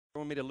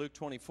Join me to Luke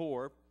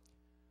 24.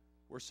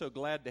 We're so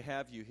glad to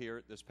have you here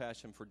at this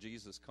Passion for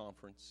Jesus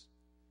conference.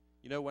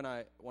 You know, when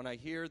I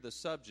hear the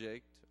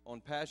subject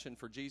on Passion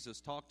for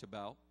Jesus talked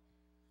about,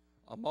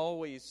 I'm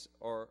always,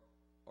 or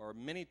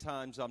many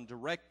times I'm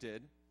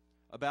directed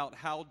about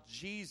how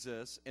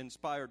Jesus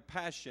inspired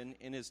passion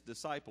in his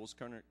disciples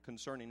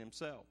concerning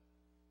himself.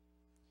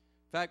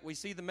 In fact, we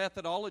see the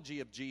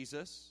methodology of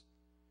Jesus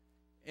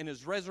in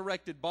his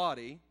resurrected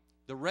body.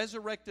 The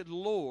resurrected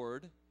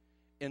Lord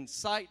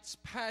incites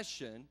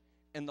passion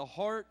in the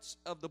hearts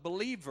of the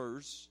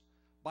believers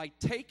by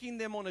taking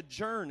them on a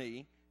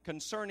journey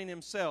concerning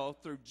himself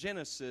through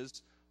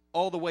Genesis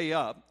all the way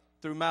up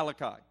through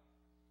Malachi.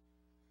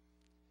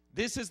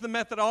 This is the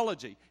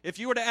methodology. If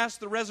you were to ask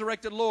the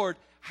resurrected Lord,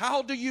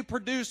 how do you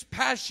produce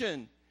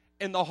passion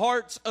in the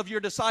hearts of your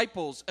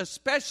disciples,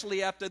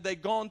 especially after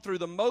they've gone through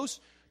the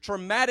most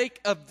traumatic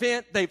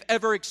event they've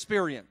ever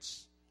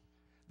experienced?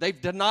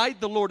 They've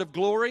denied the Lord of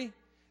glory.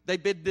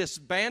 They've been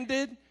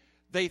disbanded.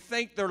 They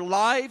think their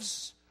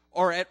lives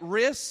are at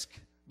risk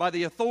by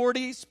the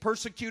authorities,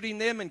 persecuting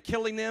them and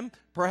killing them,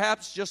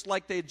 perhaps just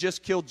like they had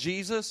just killed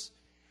Jesus.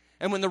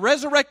 And when the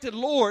resurrected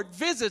Lord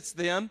visits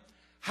them,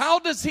 how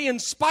does he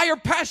inspire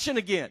passion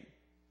again?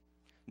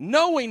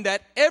 Knowing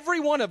that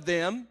every one of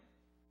them,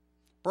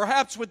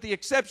 perhaps with the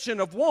exception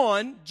of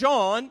one,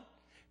 John,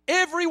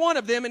 every one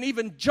of them, and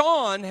even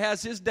John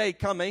has his day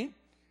coming,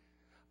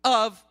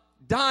 of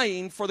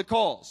dying for the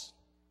cause.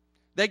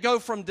 They go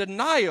from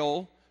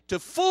denial to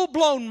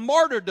full-blown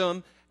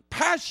martyrdom,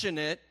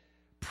 passionate,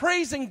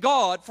 praising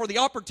God for the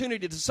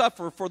opportunity to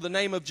suffer for the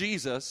name of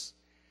Jesus.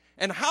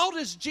 And how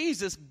does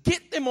Jesus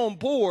get them on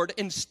board,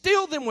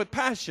 instill them with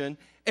passion,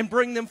 and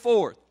bring them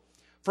forth?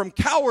 From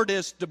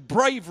cowardice to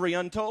bravery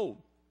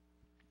untold.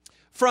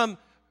 From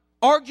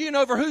arguing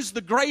over who's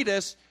the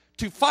greatest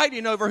to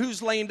fighting over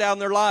who's laying down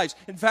their lives.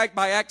 In fact,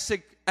 by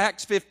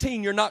Acts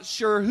 15, you're not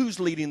sure who's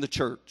leading the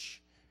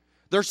church.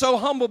 They're so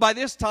humble by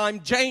this time,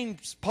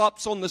 James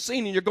pops on the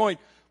scene and you're going,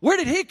 where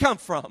did he come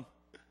from?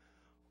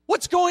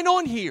 What's going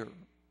on here?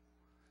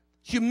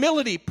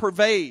 Humility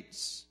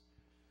pervades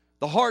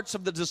the hearts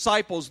of the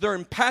disciples. They're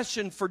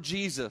impassioned for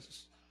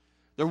Jesus.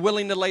 They're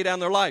willing to lay down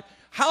their life.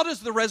 How does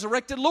the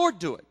resurrected Lord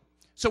do it?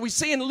 So we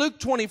see in Luke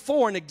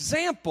 24 an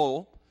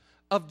example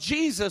of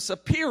Jesus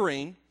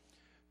appearing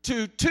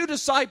to two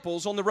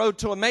disciples on the road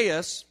to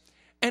Emmaus,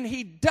 and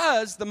he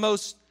does the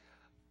most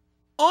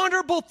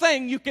honorable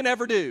thing you can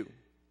ever do.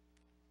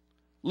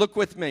 Look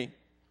with me.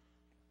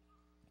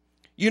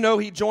 You know,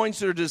 he joins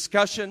their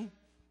discussion.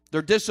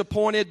 They're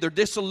disappointed. They're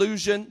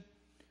disillusioned.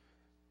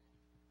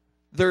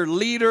 Their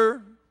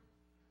leader,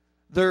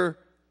 their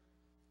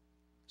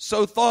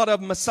so thought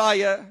of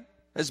Messiah,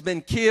 has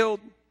been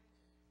killed.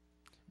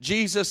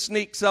 Jesus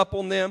sneaks up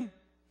on them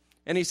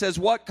and he says,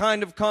 what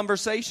kind of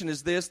conversation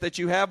is this that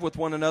you have with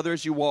one another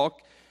as you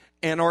walk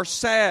and are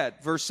sad?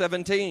 Verse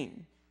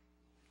 17.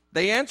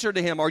 They answered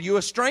to him, are you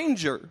a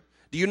stranger?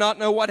 Do you not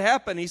know what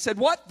happened? He said,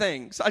 what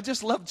things? I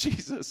just love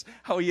Jesus,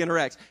 how he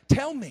interacts.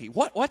 Tell me,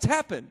 what's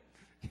happened?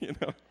 You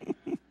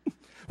know,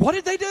 what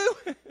did they do?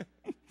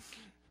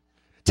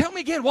 Tell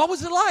me again, what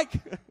was it like?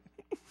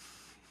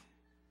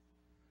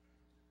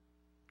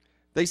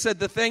 They said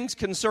the things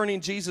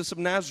concerning Jesus of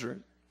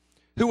Nazareth,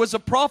 who was a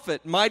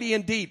prophet, mighty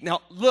indeed.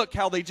 Now, look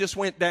how they just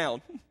went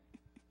down.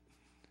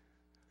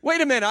 Wait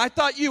a minute, I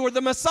thought you were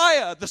the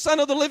Messiah, the Son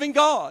of the living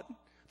God,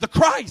 the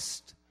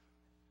Christ,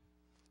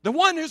 the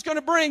one who's going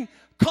to bring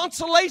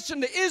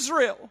consolation to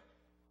Israel.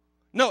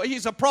 No,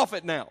 he's a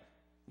prophet now,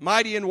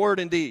 mighty in word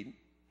indeed.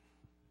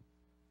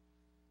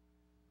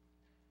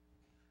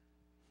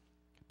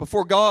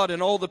 Before God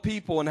and all the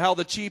people, and how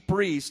the chief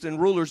priests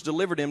and rulers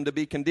delivered him to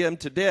be condemned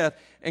to death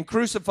and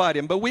crucified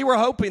him. But we were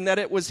hoping that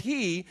it was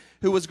he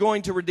who was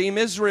going to redeem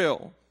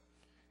Israel.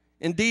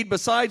 Indeed,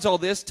 besides all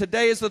this,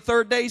 today is the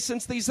third day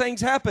since these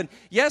things happened.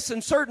 Yes,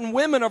 and certain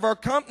women of our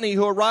company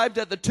who arrived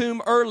at the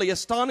tomb early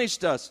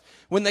astonished us.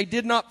 When they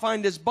did not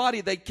find his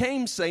body, they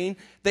came saying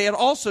they had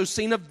also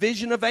seen a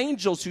vision of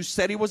angels who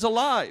said he was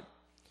alive.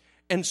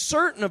 And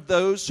certain of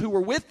those who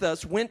were with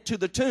us went to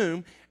the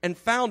tomb and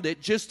found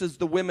it just as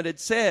the women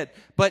had said,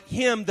 but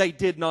him they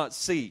did not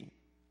see.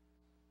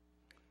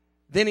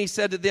 Then he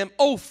said to them,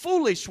 O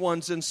foolish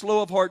ones and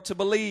slow of heart to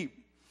believe,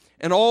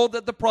 and all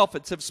that the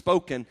prophets have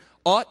spoken,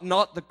 ought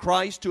not the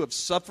Christ to have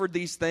suffered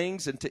these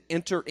things and to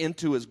enter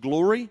into his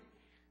glory?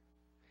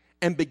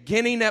 And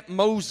beginning at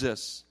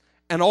Moses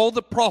and all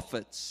the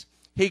prophets,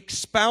 he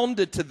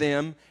expounded to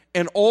them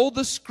in all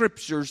the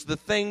scriptures the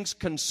things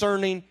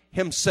concerning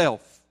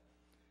himself.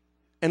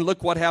 And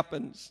look what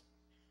happens.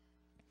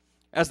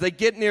 As they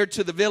get near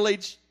to the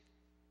village,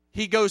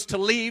 he goes to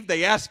leave.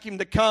 They ask him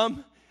to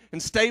come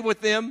and stay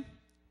with them.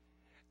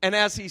 And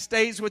as he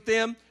stays with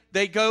them,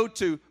 they go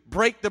to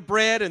break the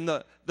bread and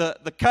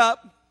the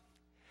cup.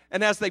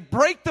 And as they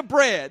break the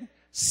bread,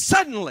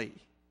 suddenly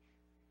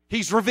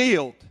he's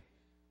revealed.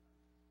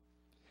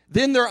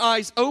 Then their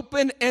eyes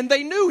opened and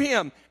they knew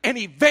him, and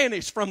he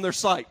vanished from their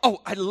sight.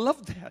 Oh, I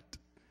love that.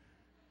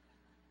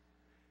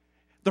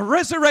 The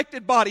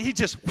resurrected body,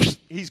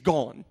 he's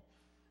gone.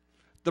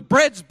 The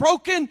bread's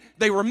broken.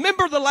 They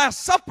remember the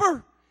Last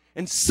Supper.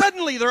 And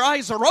suddenly their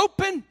eyes are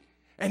open.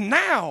 And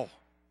now,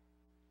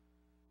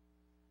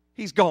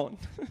 he's gone.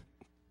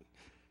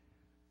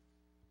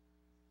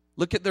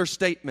 Look at their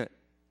statement.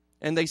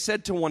 And they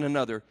said to one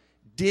another,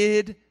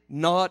 did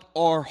not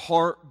our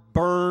heart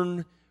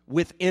burn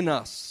within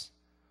us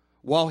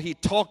while he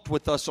talked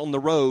with us on the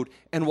road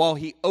and while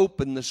he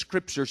opened the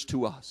scriptures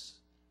to us?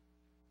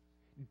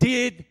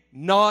 Did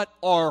not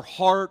our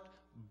heart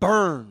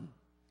burn?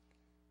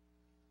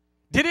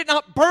 Did it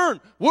not burn?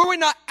 Were we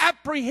not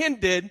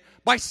apprehended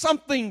by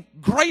something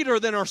greater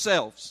than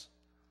ourselves?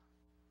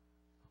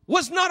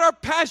 Was not our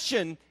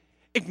passion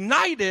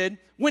ignited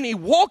when he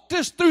walked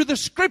us through the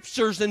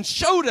scriptures and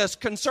showed us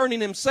concerning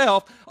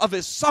himself of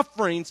his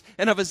sufferings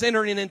and of his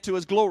entering into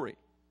his glory?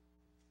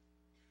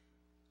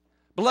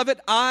 Beloved,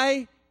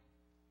 I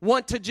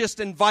want to just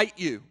invite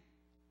you.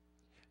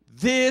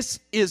 This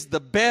is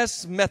the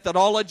best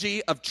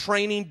methodology of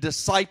training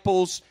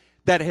disciples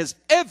that has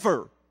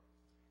ever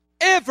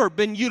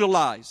been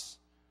utilized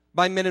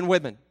by men and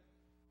women.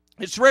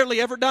 It's rarely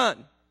ever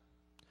done.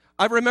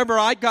 I remember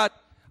I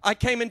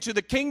came into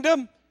the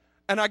kingdom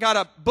and I got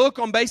a book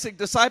on basic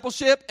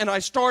discipleship and I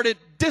started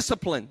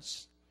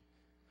disciplines.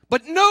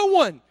 But no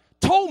one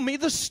told me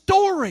the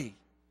story.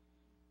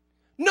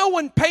 No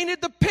one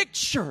painted the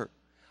picture.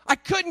 I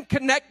couldn't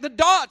connect the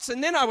dots,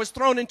 and then I was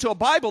thrown into a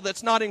Bible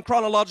that's not in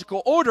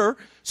chronological order.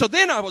 So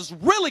then I was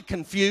really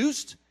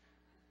confused,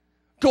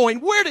 going,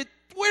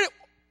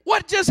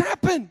 what just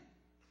happened?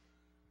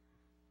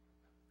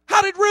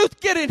 How did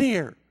Ruth get in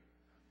here?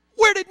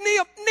 Where did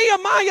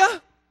Nehemiah?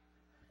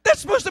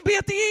 That's supposed to be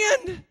at the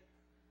end.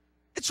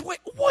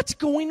 What's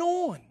going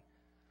on?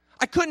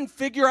 I couldn't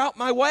figure out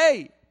my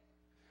way.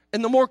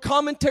 And the more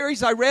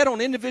commentaries I read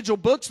on individual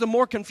books, the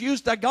more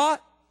confused I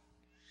got.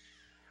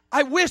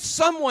 I wish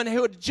someone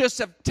who would just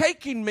have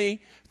taken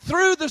me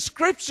through the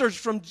scriptures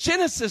from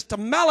Genesis to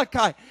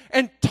Malachi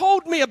and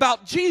told me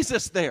about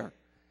Jesus there.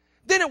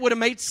 Then it would have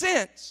made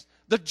sense.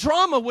 The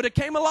drama would have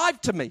came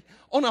alive to me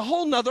on a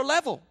whole nother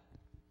level.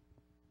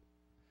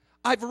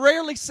 I've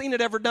rarely seen it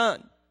ever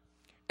done.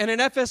 And in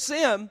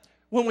FSM,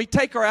 when we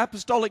take our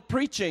apostolic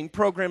preaching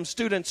program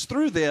students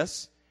through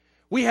this,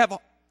 we have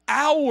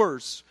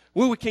hours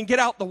where we can get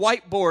out the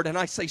whiteboard and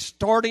I say,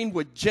 starting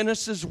with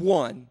Genesis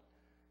 1,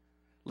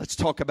 let's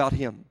talk about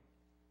him.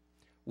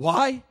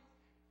 Why?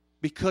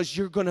 Because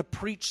you're going to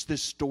preach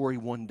this story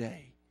one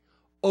day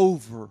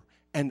over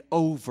and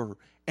over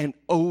and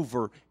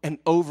over and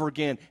over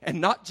again.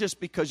 And not just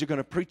because you're going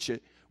to preach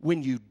it.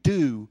 When you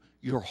do,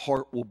 your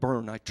heart will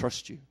burn. I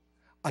trust you.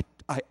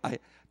 I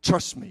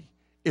trust me.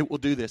 It will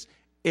do this.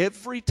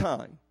 Every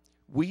time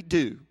we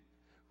do,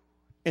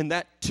 in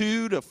that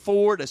 2 to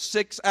 4 to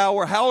 6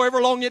 hour,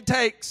 however long it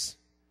takes,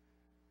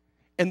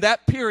 in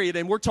that period,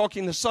 and we're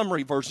talking the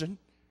summary version,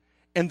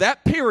 in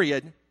that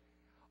period,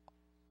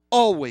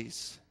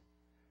 always,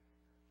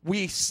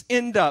 we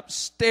end up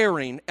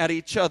staring at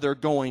each other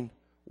going,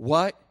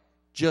 what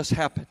just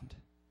happened?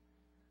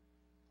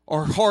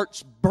 Our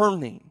hearts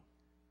burning,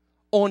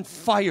 on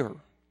fire.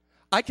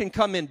 I can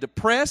come in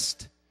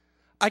depressed.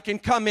 I can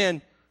come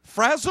in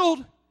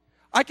frazzled.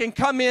 I can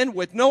come in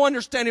with no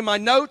understanding of my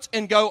notes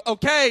and go,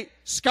 okay,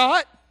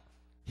 Scott,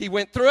 he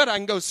went through it. I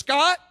can go,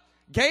 Scott,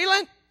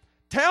 Galen,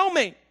 tell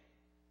me.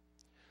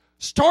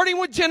 Starting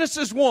with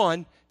Genesis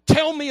 1,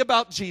 tell me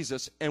about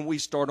Jesus. And we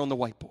start on the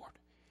whiteboard.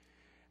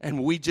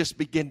 And we just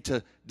begin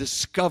to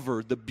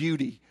discover the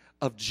beauty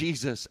of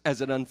Jesus as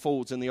it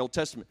unfolds in the Old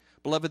Testament.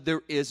 Beloved,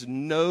 there is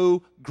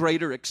no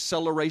greater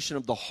acceleration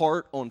of the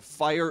heart on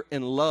fire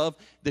and love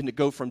than to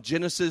go from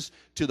Genesis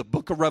to the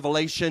book of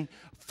Revelation,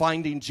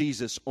 finding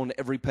Jesus on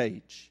every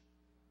page.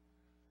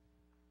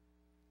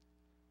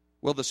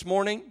 Well, this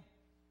morning,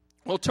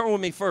 turn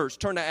with me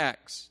first. Turn to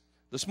Acts.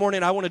 This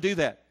morning, I want to do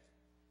that.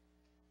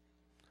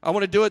 I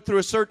want to do it through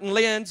a certain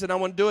lens, and I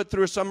want to do it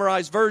through a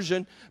summarized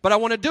version, but I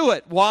want to do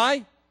it.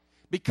 Why?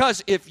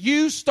 Because if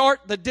you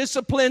start the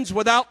disciplines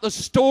without the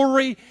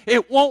story,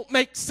 it won't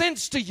make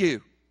sense to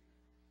you.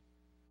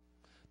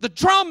 The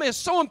drama is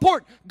so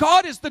important.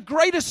 God is the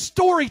greatest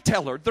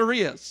storyteller there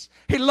is.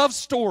 He loves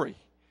story.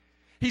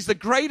 He's the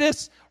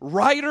greatest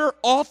writer,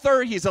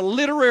 author. He's a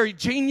literary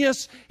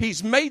genius.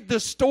 He's made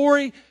the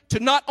story to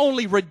not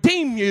only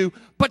redeem you,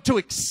 but to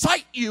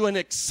excite you and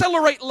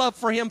accelerate love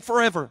for Him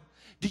forever.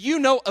 Do you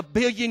know 1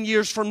 billion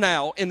years from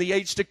now, in the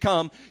age to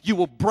come, you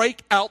will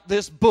break out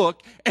this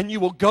book and you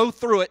will go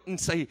through it and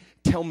say,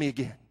 tell me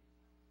again.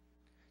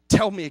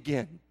 Tell me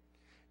again.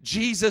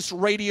 Jesus'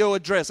 radio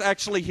address,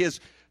 actually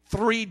his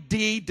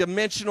 3D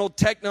dimensional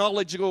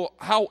technological,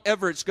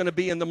 however it's going to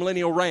be in the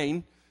millennial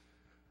reign.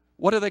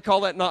 What do they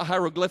call that? Not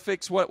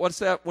hieroglyphics. What's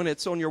that when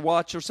it's on your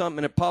watch or something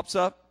and it pops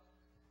up?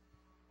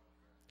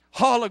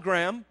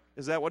 Hologram.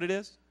 Is that what it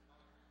is?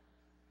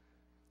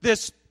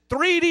 This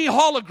 3D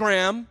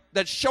hologram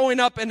that's showing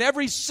up in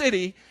every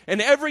city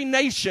and every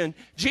nation.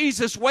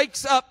 Jesus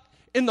wakes up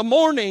in the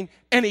morning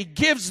and He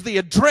gives the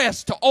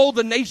address to all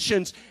the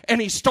nations, and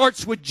He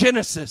starts with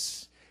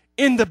Genesis.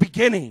 In the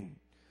beginning,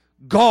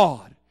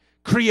 God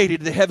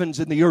created the heavens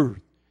and the earth.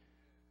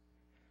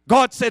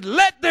 God said,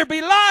 let there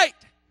be light.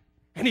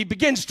 And he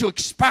begins to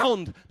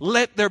expound,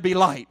 let there be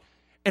light.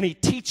 And he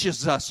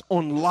teaches us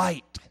on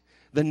light,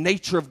 the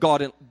nature of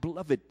God. And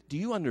beloved, do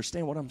you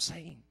understand what I'm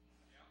saying?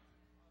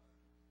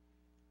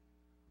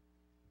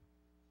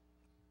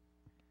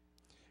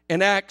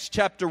 In Acts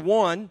chapter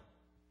 1,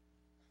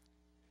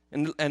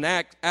 and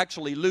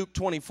actually Luke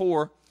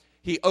 24,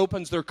 he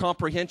opens their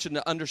comprehension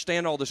to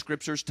understand all the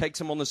scriptures, takes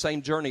them on the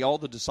same journey, all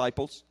the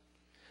disciples.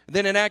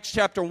 Then in Acts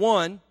chapter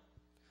 1,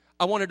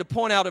 I wanted to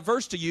point out a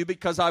verse to you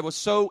because I was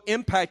so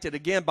impacted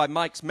again by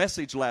Mike's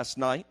message last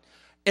night.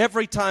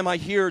 Every time I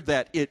hear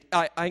that,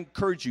 I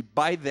encourage you,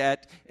 buy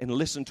that and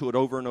listen to it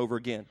over and over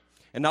again.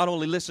 And not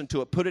only listen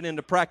to it, put it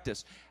into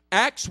practice.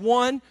 Acts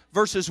 1,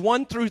 verses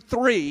 1 through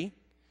 3,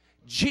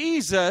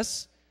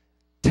 Jesus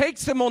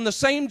takes them on the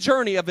same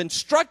journey of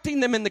instructing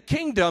them in the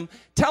kingdom,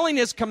 telling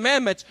his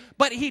commandments,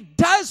 but he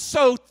does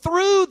so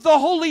through the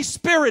Holy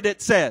Spirit,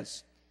 it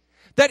says.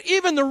 That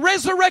even the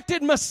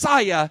resurrected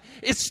Messiah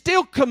is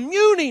still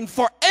communing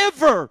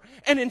forever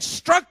and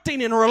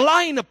instructing and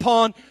relying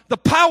upon the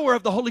power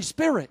of the Holy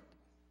Spirit.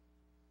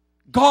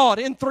 God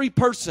in three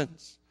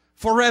persons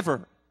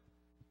forever.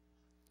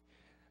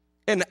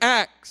 In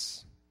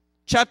Acts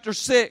chapter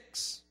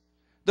 6,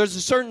 there's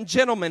a certain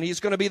gentleman. He's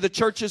going to be the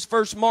church's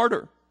first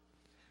martyr.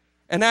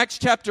 In Acts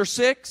chapter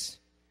 6,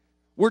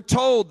 we're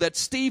told that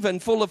Stephen,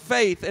 full of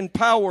faith and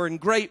power and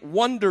great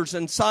wonders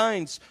and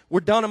signs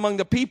were done among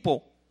the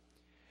people.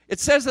 It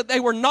says that they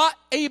were not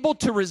able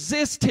to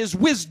resist his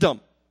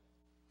wisdom.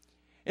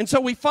 And so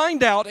we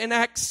find out in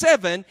Acts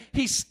 7,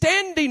 he's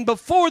standing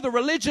before the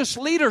religious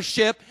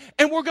leadership,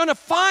 and we're going to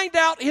find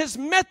out his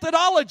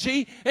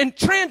methodology in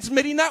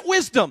transmitting that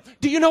wisdom.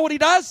 Do you know what he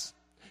does?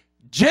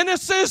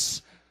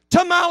 Genesis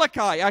to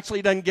Malachi. Actually,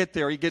 he doesn't get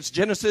there. He gets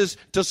Genesis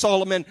to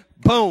Solomon,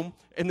 boom,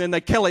 and then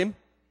they kill him.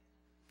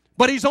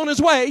 But he's on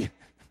his way.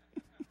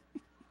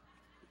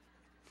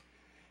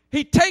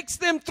 He takes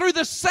them through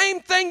the same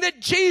thing that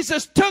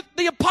Jesus took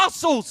the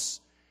apostles.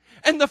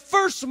 And the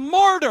first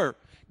martyr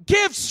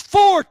gives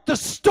forth the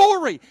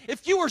story.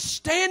 If you were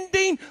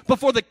standing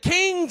before the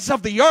kings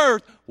of the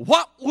earth,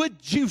 what would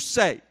you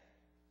say?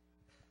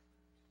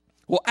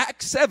 Well,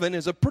 Acts 7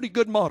 is a pretty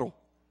good model.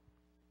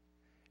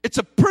 It's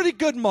a pretty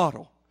good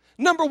model.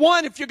 Number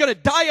one, if you're going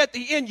to die at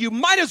the end, you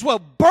might as well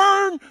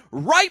burn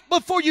right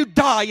before you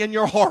die in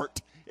your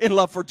heart in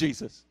love for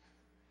Jesus.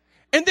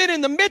 And then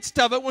in the midst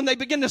of it, when they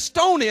begin to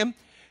stone him,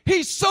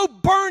 he's so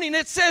burning.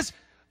 It says,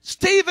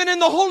 Stephen in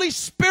the Holy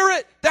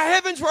Spirit, the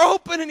heavens were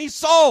open and he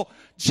saw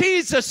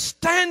Jesus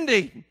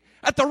standing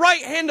at the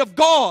right hand of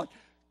God.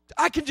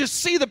 I can just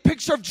see the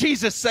picture of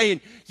Jesus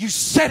saying, you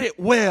said it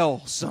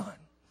well, son.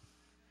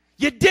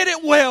 You did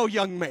it well,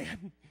 young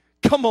man.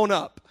 Come on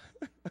up.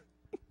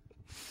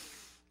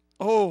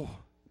 Oh,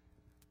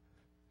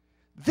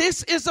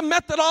 this is a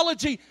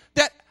methodology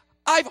that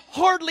I've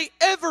hardly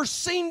ever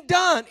seen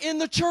done in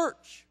the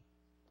church.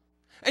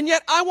 And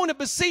yet I want to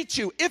beseech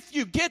you, if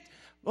you get,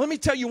 let me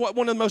tell you what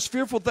one of the most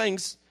fearful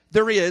things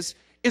there is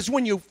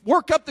when you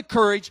work up the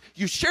courage,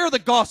 you share the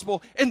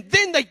gospel, and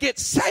then they get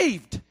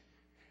saved.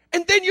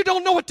 And then you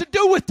don't know what to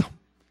do with them.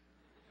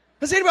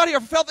 Has anybody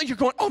ever felt that you're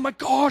going, oh my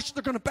gosh,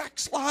 they're going to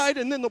backslide,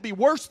 and then they'll be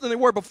worse than they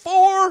were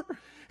before?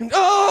 And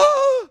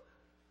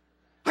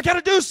I got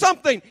to do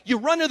something. You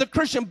run to the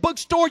Christian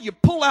bookstore, you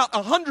pull out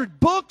 100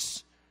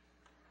 books,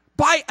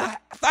 buy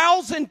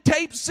 1,000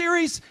 tape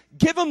series,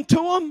 give them to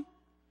them.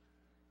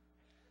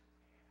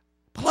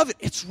 Beloved,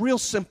 it's real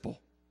simple.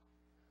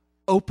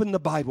 Open the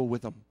Bible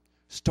with them,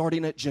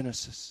 starting at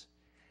Genesis,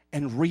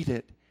 and read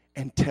it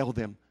and tell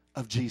them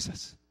of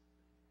Jesus.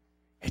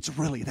 It's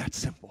really that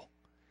simple.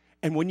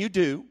 And when you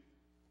do,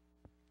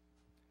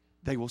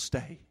 they will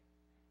stay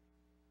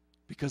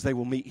because they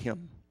will meet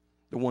him,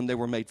 the one they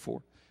were made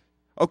for.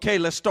 Okay,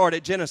 let's start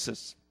at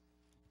Genesis.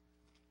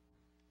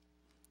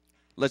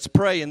 Let's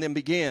pray and then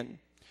begin.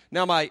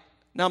 Now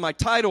my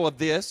title of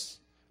this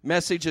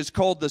message is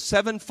called The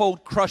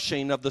Sevenfold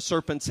Crushing of the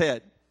Serpent's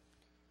Head.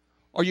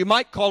 Or you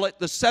might call it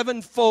the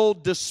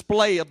sevenfold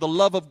display of the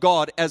love of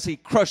God as he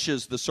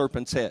crushes the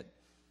serpent's head.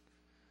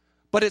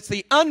 But it's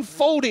the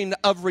unfolding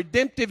of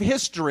redemptive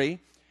history.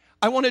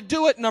 I want to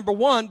do it, number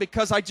one,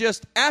 because I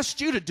just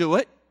asked you to do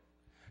it.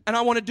 And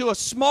I want to do a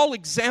small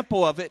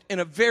example of it in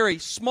a very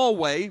small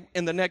way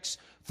in the next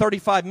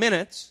 35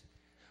 minutes.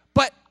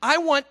 But I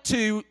want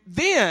to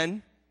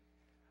then,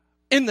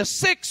 in the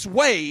sixth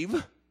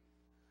wave,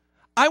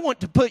 I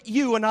want to put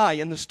you and I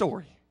in the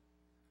story.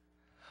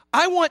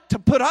 I want to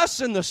put us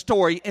in the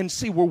story and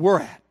see where we're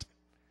at.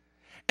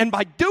 And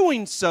by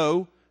doing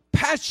so,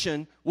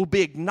 passion will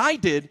be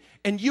ignited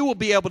and you will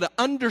be able to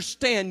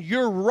understand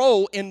your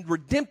role in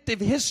redemptive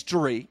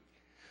history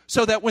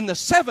so that when the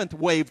seventh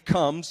wave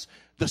comes,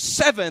 the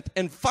seventh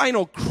and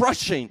final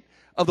crushing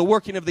of the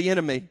working of the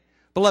enemy,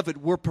 beloved,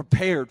 we're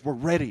prepared, we're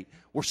ready,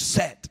 we're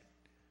set.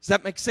 Does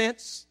that make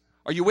sense?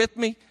 Are you with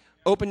me?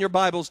 Open your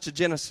Bibles to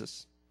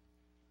Genesis.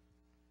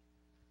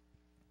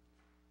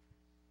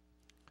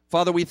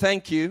 Father, we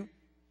thank you.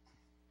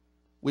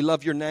 We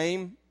love your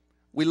name.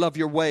 We love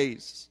your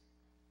ways.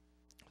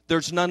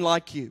 There's none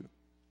like you.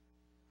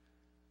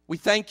 We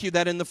thank you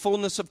that in the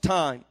fullness of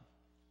time,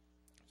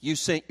 you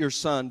sent your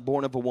Son,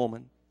 born of a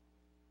woman.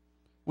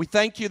 We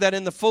thank you that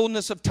in the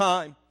fullness of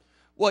time,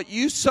 what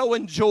you so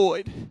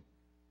enjoyed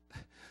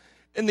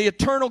in the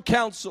eternal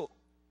counsel,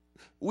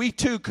 we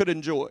too could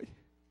enjoy.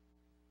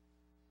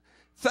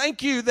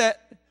 Thank you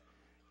that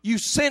you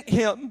sent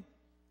him.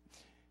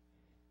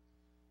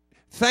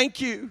 Thank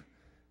you.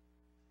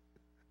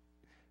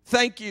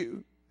 Thank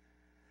you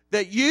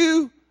that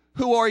you,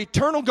 who are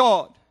eternal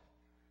God,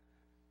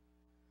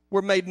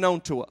 were made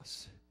known to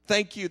us.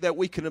 Thank you that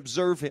we can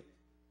observe him.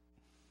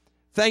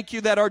 Thank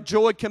you that our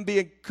joy can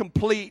be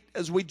complete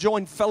as we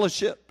join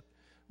fellowship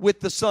with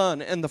the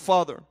Son and the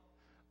Father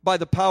by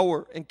the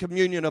power and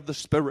communion of the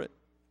Spirit.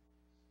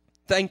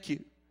 Thank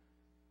you.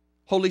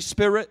 Holy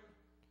Spirit,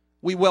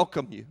 we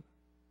welcome you.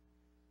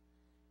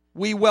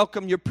 We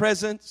welcome your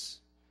presence.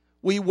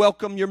 We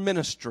welcome your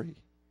ministry.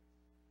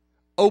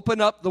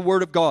 Open up the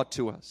Word of God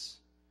to us.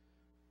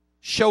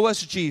 Show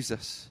us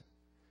Jesus.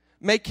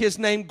 Make his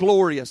name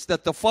glorious,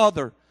 that the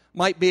Father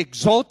might be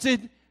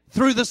exalted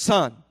through the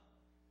Son,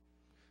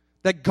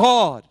 that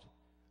God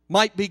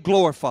might be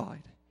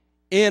glorified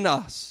in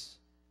us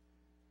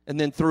and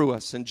then through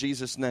us. In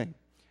Jesus' name,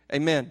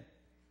 amen.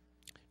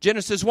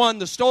 Genesis 1,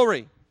 the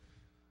story.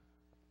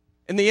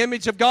 In the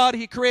image of God,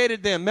 he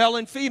created them. Male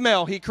and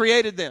female, he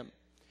created them.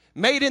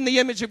 Made in the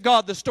image of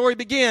God. The story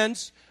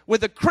begins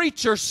with a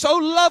creature so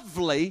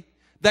lovely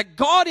that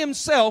God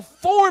himself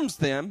forms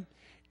them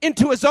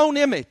into his own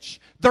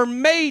image. They're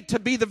made to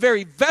be the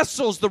very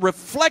vessels, the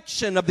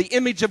reflection of the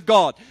image of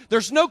God.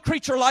 There's no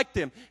creature like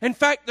them. In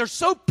fact, they're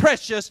so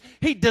precious,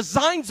 he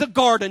designs a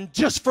garden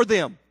just for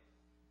them.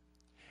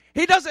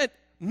 He doesn't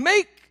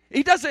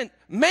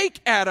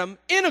make Adam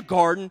in a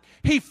garden.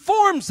 He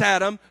forms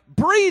Adam,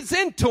 breathes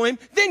into him,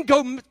 then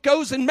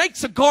goes and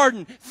makes a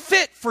garden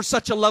fit for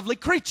such a lovely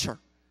creature.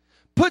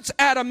 Puts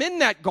Adam in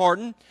that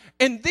garden,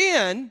 and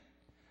then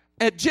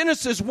at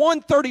Genesis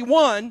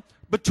 1:31,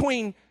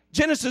 between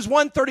Genesis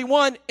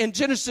 1:31 and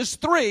Genesis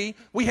 3,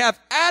 we have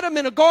Adam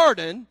in a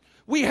garden.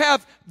 We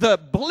have the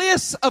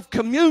bliss of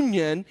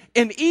communion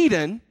in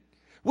Eden.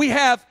 We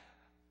have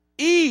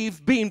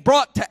Eve being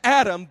brought to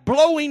Adam,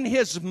 blowing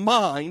his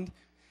mind.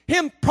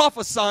 Him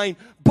prophesying,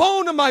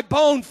 bone of my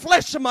bone,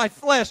 flesh of my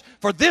flesh.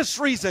 For this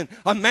reason,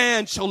 a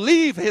man shall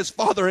leave his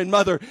father and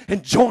mother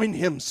and join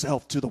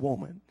himself to the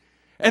woman.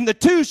 And the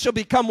two shall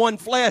become one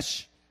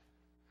flesh.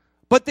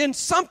 But then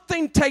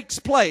something takes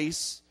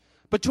place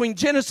between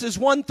Genesis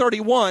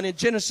 1:31 and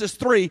Genesis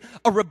 3.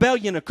 A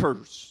rebellion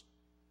occurs.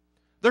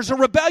 There's a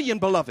rebellion,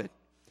 beloved.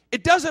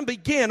 It doesn't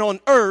begin on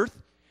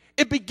earth.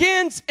 It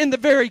begins in the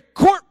very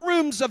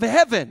courtrooms of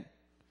heaven.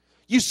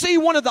 You see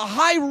one of the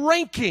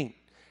high-ranking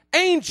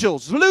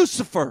angels,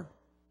 Lucifer,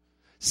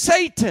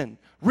 Satan,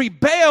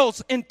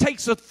 rebels and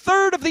takes a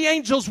third of the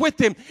angels with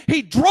him.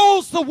 He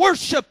draws the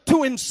worship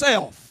to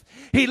himself.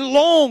 He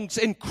longs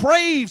and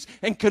craves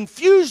and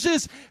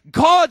confuses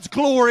God's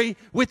glory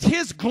with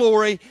his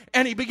glory,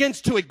 and he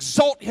begins to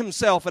exalt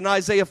himself. And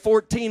Isaiah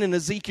 14 and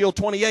Ezekiel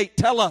 28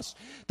 tell us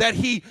that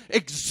he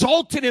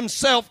exalted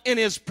himself in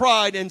his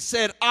pride and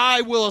said,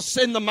 I will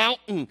ascend the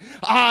mountain.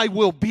 I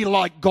will be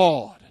like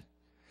God.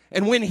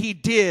 And when he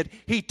did,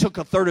 he took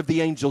a third of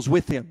the angels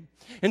with him.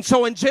 And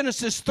so in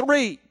Genesis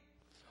 3,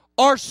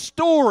 our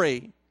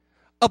story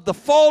of the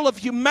fall of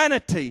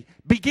humanity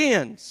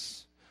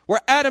begins, where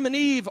Adam and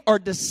Eve are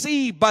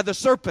deceived by the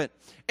serpent.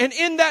 And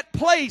in that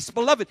place,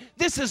 beloved,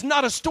 this is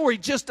not a story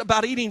just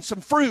about eating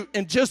some fruit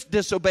and just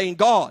disobeying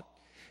God.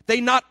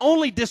 They not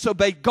only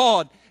disobeyed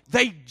God,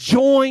 they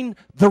joined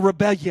the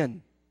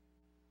rebellion.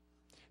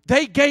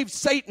 They gave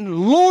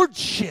Satan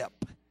lordship.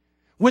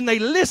 When they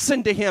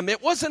listened to him,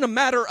 it wasn't a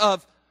matter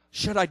of,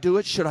 should I do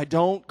it, should I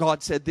don't?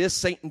 God said this,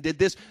 Satan did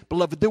this.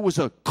 Beloved, there was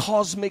a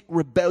cosmic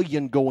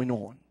rebellion going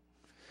on.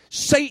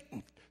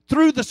 Satan,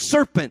 through the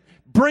serpent,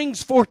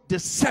 brings forth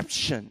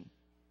deception.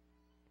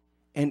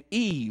 And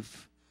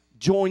Eve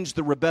joins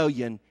the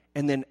rebellion,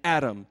 and then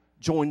Adam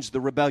joins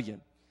the rebellion.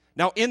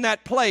 Now, in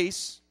that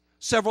place,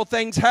 several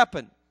things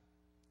happen.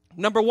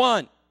 Number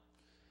one,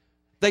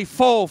 they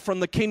fall from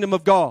the kingdom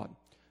of God.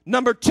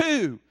 Number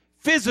two,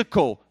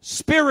 physical,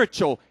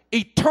 spiritual,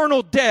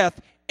 eternal death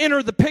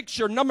enter the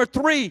picture. Number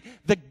three,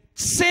 the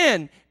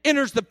sin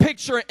enters the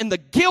picture, and the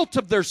guilt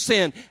of their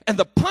sin and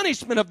the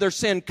punishment of their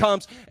sin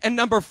comes. And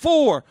number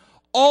four,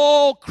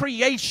 all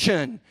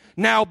creation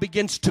now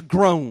begins to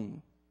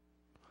groan.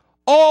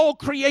 All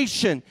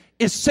creation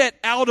is set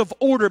out of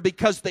order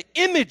because the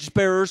image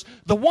bearers,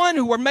 the one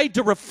who were made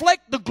to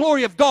reflect the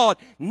glory of God,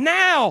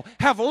 now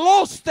have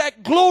lost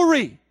that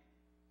glory.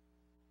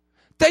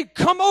 They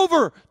come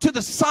over to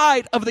the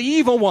side of the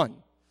evil one.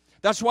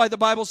 That's why the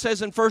Bible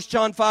says in 1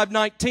 John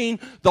 5:19,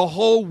 the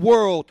whole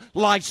world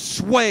lies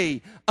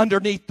sway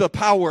underneath the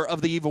power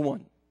of the evil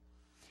one.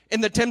 In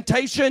the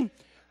temptation,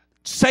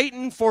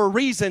 Satan, for a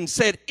reason,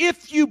 said,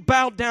 if you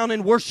bow down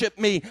and worship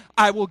me,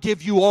 I will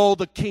give you all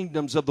the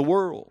kingdoms of the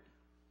world.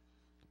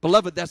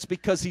 Beloved, that's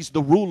because he's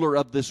the ruler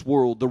of this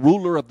world, the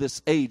ruler of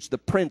this age, the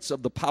prince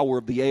of the power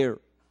of the air.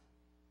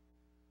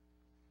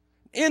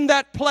 In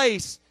that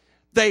place,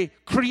 the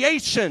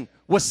creation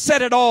was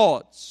set at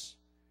odds.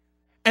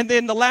 And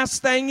then the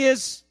last thing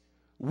is,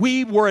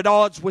 we were at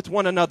odds with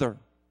one another.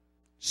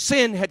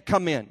 Sin had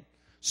come in.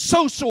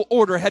 Social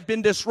order had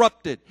been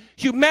disrupted.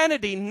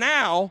 Humanity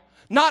now,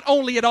 not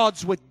only at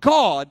odds with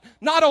God,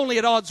 not only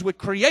at odds with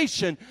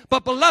creation,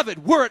 but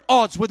beloved, we're at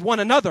odds with one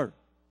another.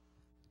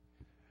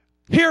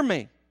 Hear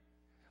me.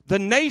 The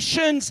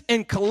nations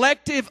in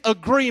collective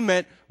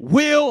agreement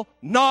will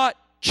not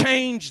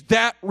change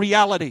that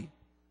reality.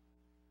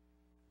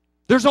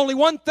 There's only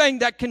one thing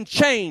that can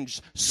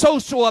change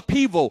social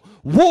upheaval,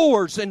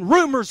 wars and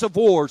rumors of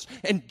wars,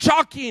 and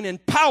jockeying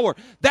and power.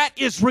 That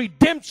is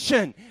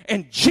redemption.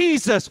 And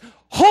Jesus,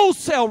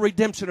 wholesale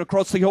redemption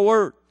across the whole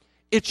earth.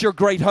 It's your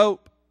great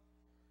hope.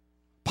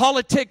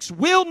 Politics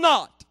will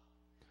not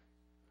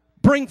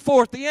bring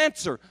forth the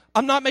answer.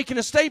 I'm not making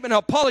a statement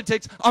about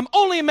politics. I'm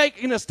only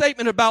making a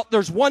statement about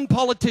there's one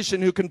politician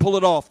who can pull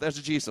it off.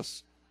 That's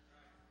Jesus.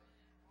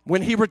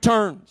 When he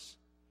returns,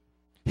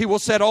 he will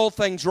set all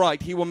things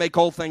right. He will make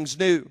all things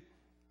new.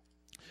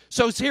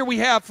 So here we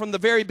have from the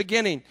very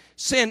beginning,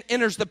 sin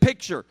enters the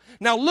picture.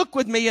 Now look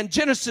with me in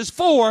Genesis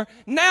 4.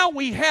 Now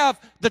we have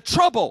the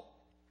trouble.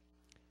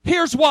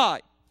 Here's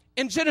why.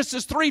 In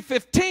Genesis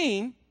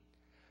 3:15,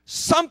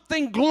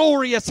 something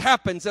glorious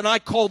happens, and I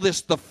call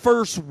this the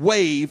first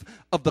wave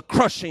of the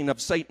crushing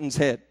of Satan's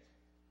head.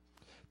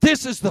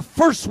 This is the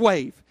first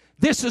wave.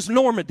 This is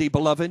Normandy,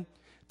 beloved.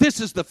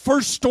 This is the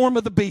first storm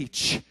of the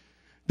beach.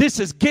 This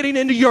is getting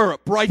into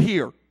Europe right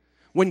here.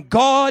 When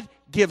God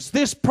gives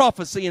this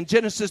prophecy in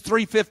Genesis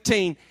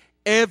 3:15,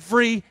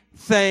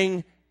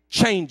 everything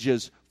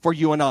changes for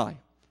you and I.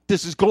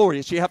 This is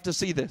glorious. You have to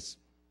see this.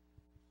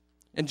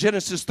 In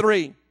Genesis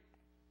 3,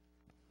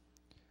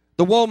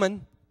 the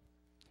woman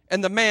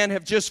and the man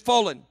have just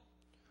fallen.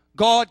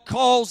 God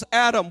calls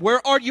Adam.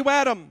 Where are you,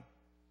 Adam?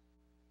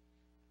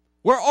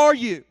 Where are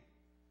you?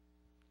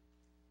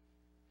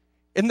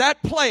 In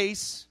that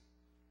place,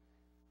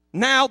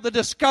 now the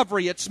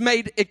discovery,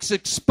 it's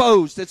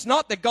exposed. It's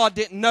not that God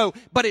didn't know,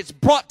 but it's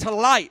brought to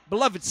light.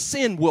 Beloved,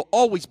 sin will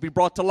always be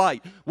brought to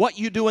light. What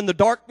you do in the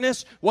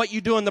darkness, what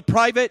you do in the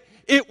private,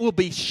 it will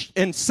be,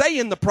 and say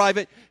in the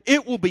private,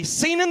 it will be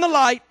seen in the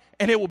light,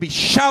 and it will be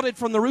shouted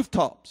from the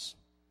rooftops.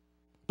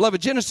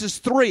 Beloved, Genesis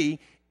 3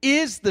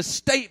 is the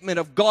statement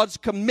of God's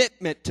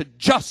commitment to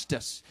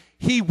justice.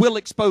 He will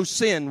expose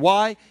sin.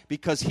 Why?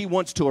 Because he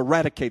wants to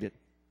eradicate it.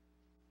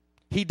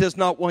 He does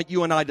not want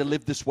you and I to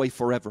live this way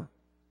forever.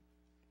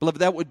 Beloved,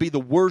 that would be the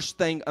worst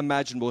thing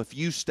imaginable if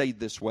you stayed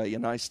this way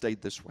and I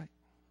stayed this way.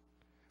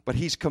 But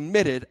he's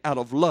committed out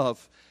of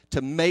love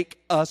to make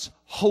us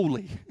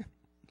holy.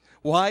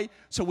 Why?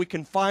 So we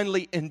can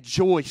finally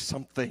enjoy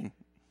something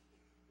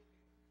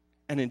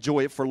and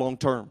enjoy it for long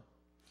term.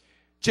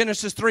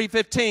 Genesis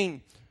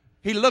 3:15,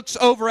 he looks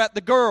over at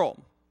the girl.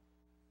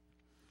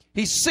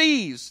 He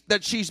sees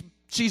that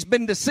she's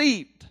been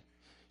deceived.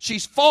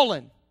 She's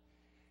fallen.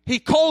 He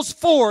calls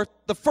forth,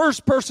 the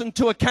first person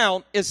to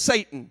account is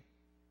Satan.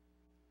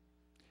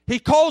 He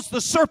calls the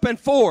serpent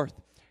forth,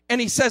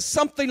 and he says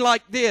something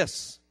like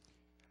this.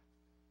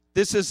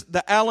 This is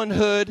the Allan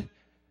Hood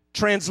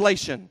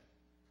translation,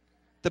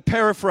 the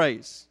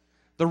paraphrase,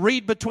 the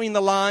read between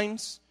the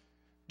lines.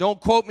 Don't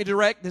quote me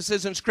direct. This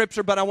isn't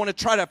scripture, but I want to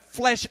try to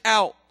flesh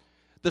out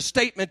the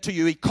statement to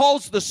you. He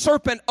calls the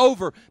serpent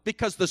over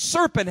because the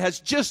serpent has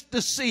just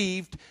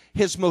deceived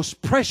his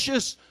most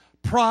precious,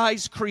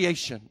 prized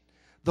creation,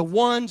 the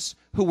ones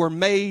who were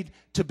made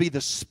to be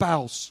the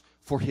spouse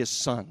for his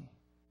son.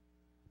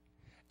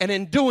 And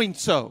in doing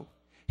so,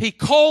 he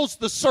calls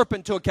the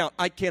serpent to account.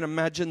 I can't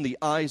imagine the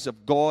eyes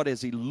of God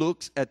as he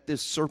looks at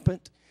this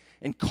serpent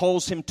and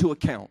calls him to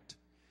account.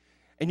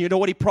 And you know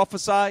what he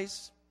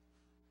prophesies?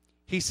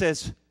 He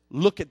says,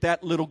 look at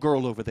that little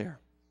girl over there.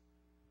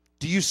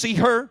 Do you see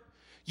her?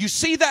 You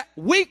see that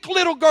weak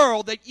little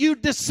girl that you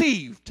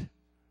deceived.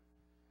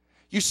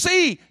 You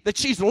see that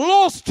she's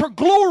lost her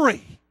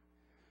glory.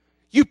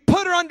 You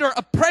put her under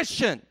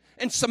oppression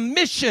and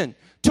submission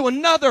to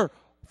another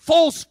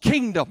false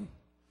kingdom.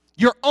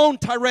 Your own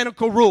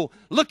tyrannical rule.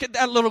 Look at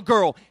that little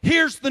girl.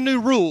 Here's the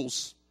new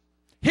rules.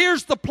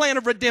 Here's the plan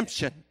of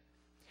redemption.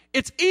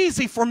 It's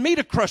easy for me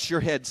to crush your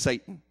head,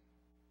 Satan.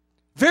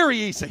 Very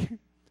easy.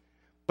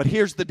 But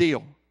here's the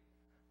deal.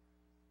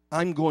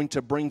 I'm going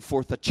to bring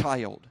forth a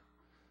child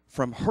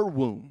from her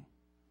womb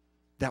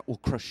that will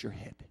crush your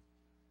head.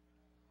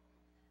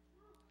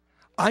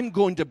 I'm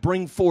going to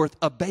bring forth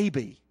a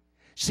baby.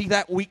 See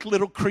that weak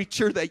little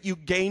creature that you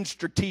gained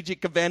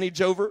strategic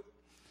advantage over?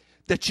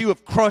 That you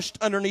have crushed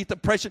underneath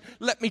oppression?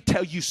 Let me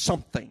tell you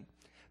something.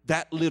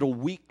 That little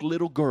weak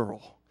little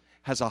girl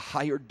has a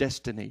higher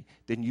destiny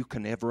than you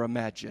can ever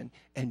imagine,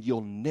 and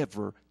you'll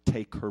never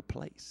take her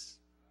place.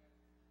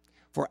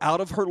 For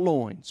out of her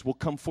loins will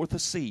come forth a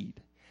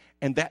seed,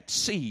 and that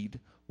seed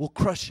will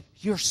crush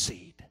your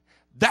seed.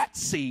 That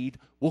seed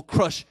will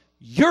crush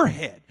your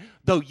head.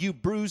 Though you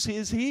bruise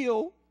his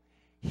heel,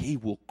 he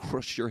will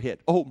crush your head.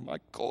 Oh my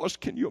gosh,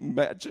 can you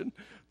imagine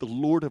the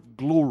Lord of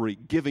glory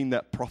giving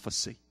that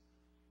prophecy?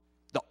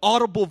 the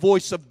audible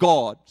voice of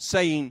God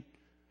saying,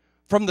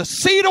 from the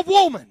seed of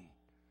woman,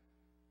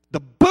 the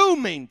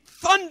booming,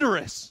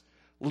 thunderous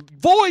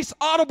voice,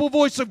 audible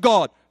voice of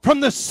God, from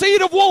the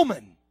seed of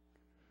woman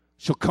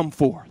shall come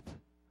forth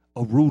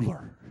a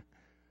ruler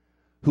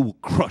who will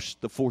crush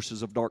the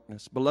forces of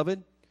darkness.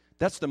 Beloved,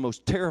 that's the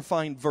most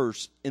terrifying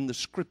verse in the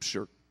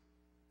Scripture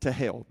to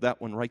hell.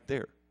 That one right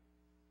there.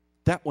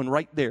 That one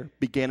right there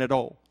began it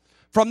all.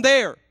 From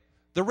there,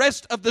 the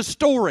rest of the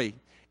story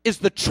is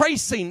the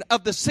tracing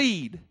of the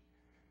seed.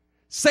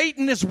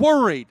 Satan is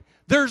worried.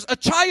 There's a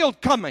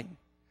child coming.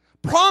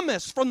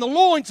 Promise from the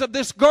loins of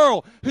this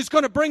girl who's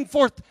going to bring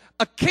forth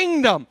a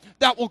kingdom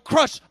that will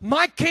crush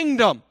my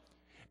kingdom.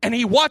 And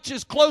he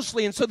watches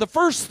closely. And so the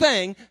first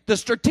thing, the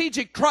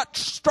strategic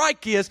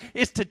strike is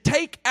to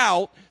take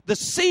out the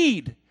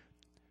seed.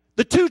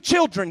 The two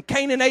children,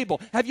 Cain and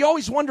Abel. Have you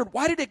always wondered,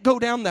 why did it go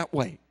down that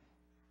way?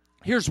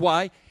 Here's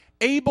why.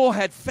 Abel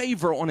had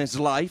favor on his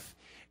life,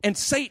 and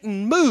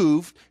Satan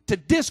moved to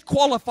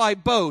disqualify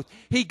both.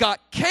 He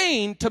got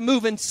Cain to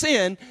move in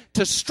sin,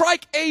 to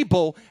strike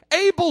Abel.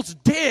 Abel's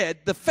dead,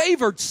 the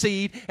favored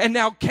seed, and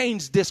now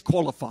Cain's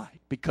disqualified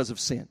because of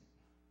sin.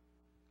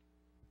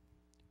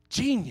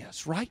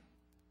 Genius, right?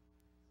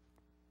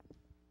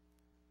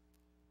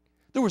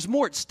 There was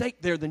more at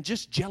stake there than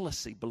just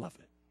jealousy, beloved.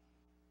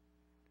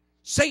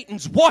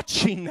 Satan's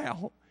watching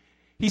now.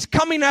 He's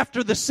coming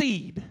after the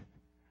seed.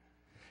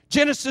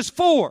 Genesis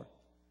 4.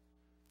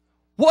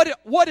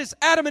 What is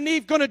Adam and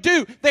Eve going to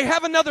do? They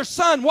have another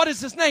son. What is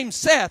his name?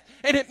 Seth.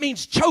 And it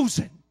means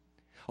chosen,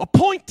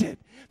 appointed.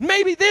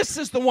 Maybe this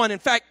is the one. In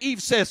fact,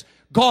 Eve says,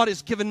 God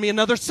has given me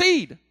another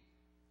seed.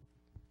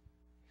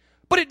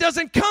 But it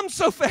doesn't come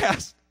so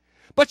fast.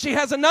 But she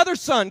has another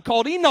son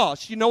called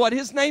Enosh. You know what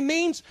his name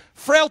means?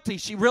 Frailty.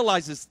 She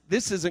realizes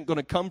this isn't going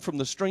to come from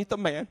the strength of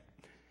man.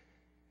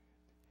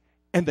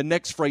 And the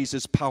next phrase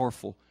is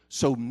powerful.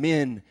 So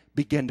men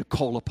began to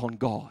call upon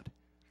God.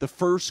 The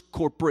first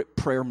corporate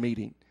prayer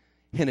meeting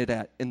hinted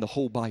at in the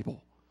whole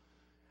Bible.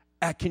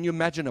 Can you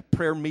imagine a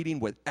prayer meeting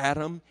with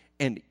Adam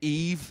and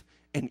Eve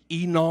and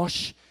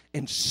Enosh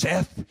and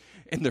Seth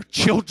and their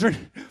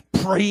children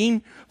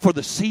praying for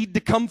the seed to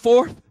come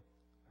forth?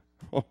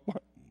 Oh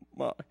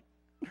my.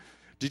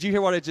 Did you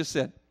hear what I just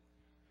said?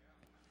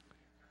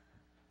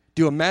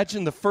 Do you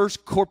imagine the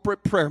first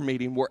corporate prayer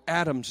meeting where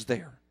Adam's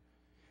there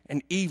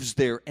and Eve's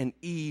there and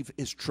Eve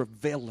is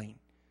travailing?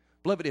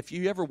 Beloved, if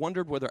you ever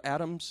wondered whether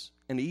Adam's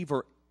and Eve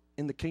are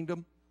in the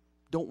kingdom,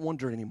 don't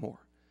wonder anymore.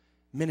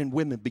 Men and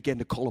women began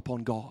to call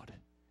upon God.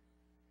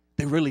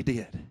 They really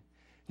did.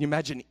 You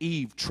imagine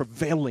Eve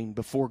travailing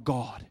before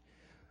God.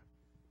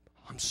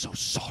 I'm so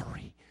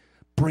sorry.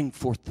 Bring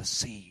forth the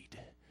seed.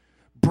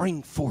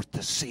 Bring forth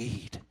the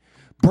seed.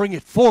 Bring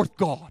it forth,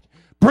 God.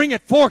 Bring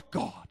it forth,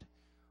 God.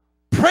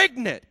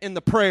 Pregnant in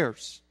the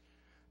prayers.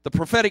 The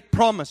prophetic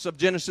promise of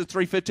Genesis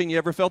 3:15. You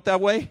ever felt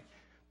that way?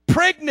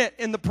 Pregnant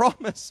in the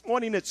promise,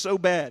 wanting it so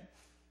bad.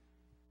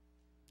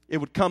 It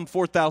would come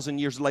 4,000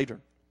 years later.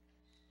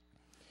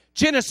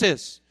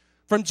 Genesis.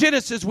 From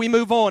Genesis we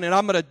move on, and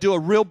I'm going to do a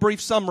real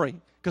brief summary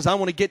because I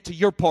want to get to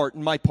your part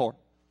and my part.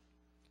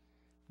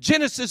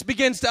 Genesis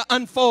begins to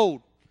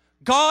unfold.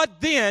 God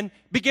then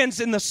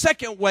begins in the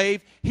second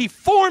wave. He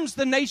forms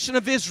the nation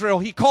of Israel.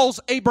 He calls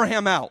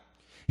Abraham out.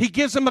 He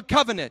gives him a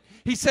covenant.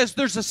 He says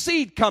there's a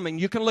seed coming.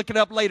 You can look it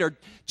up later.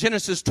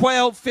 Genesis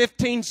 12,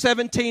 15,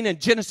 17, and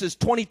Genesis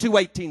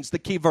 22:18 is the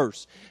key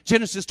verse.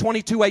 Genesis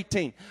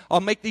 22:18. I'll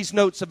make these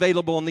notes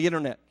available on the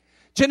internet.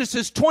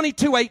 Genesis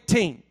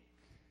 22:18.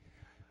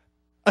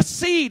 A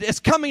seed is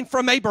coming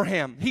from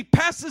Abraham. He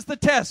passes the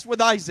test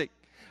with Isaac.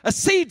 A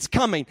seed's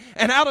coming,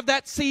 and out of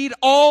that seed,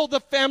 all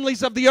the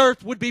families of the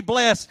earth would be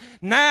blessed.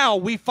 Now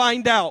we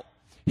find out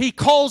he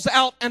calls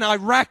out an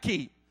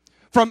Iraqi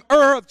from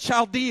Ur of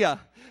Chaldea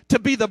to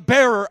be the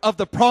bearer of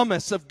the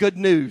promise of good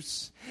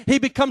news. He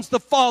becomes the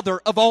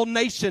father of all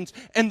nations,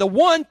 and the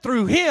one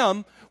through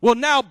him will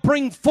now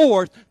bring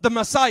forth the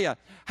Messiah.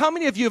 How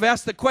many of you have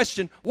asked the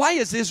question, why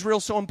is Israel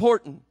so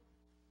important?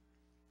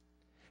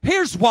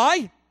 Here's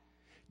why.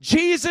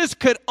 Jesus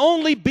could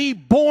only be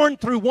born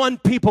through one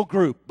people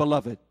group,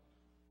 beloved.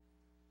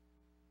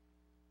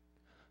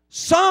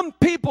 Some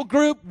people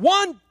group,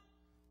 one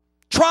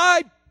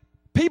tribe,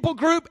 people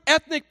group,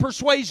 ethnic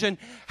persuasion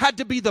had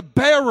to be the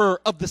bearer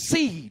of the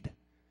seed.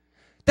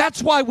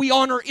 That's why we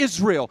honor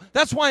Israel.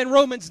 That's why in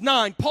Romans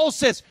 9, Paul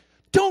says,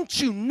 don't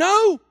you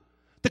know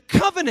the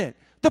covenant,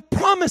 the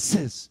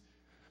promises,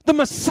 the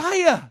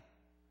Messiah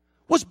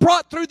was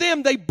brought through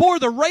them. They bore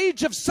the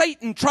rage of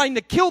Satan trying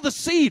to kill the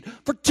seed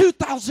for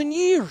 2,000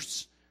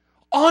 years.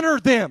 Honor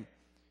them.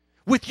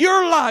 With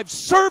your lives,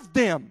 serve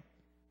them,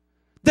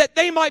 that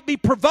they might be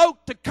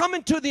provoked to come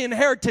into the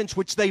inheritance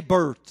which they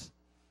birthed.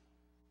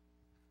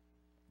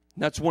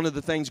 That's one of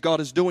the things God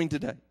is doing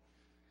today.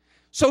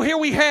 So here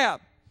we have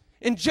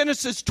in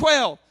Genesis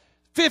 12,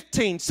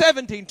 15,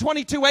 17,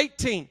 22,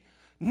 18.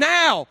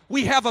 Now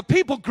we have a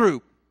people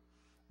group.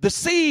 The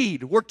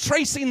seed, we're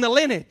tracing the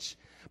lineage.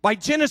 By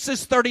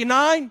Genesis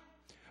 39,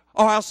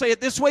 or I'll say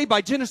it this way,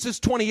 by Genesis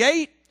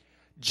 28,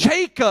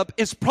 Jacob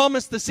is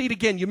promised the seed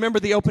again. You remember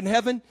the open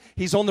heaven?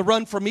 He's on the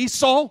run from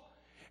Esau,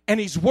 and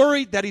he's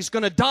worried that he's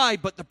going to die,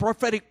 but the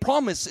prophetic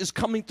promise is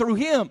coming through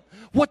him.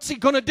 What's he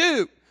going to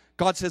do?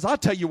 God says, I'll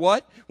tell you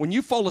what, when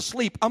you fall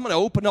asleep, I'm going to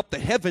open up the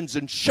heavens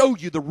and show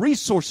you the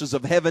resources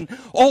of heaven,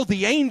 all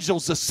the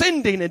angels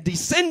ascending and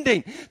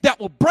descending that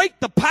will break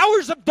the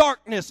powers of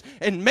darkness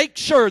and make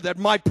sure that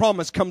my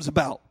promise comes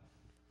about.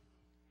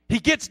 He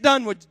gets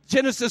done with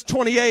Genesis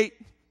 28.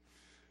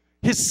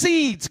 His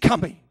seed's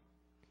coming.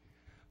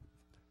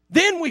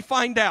 Then we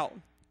find out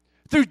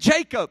through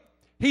Jacob,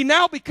 he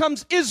now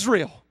becomes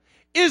Israel.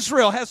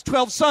 Israel has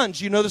 12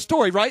 sons. You know the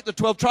story, right? The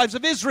 12 tribes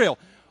of Israel.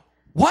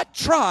 What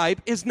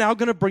tribe is now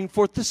going to bring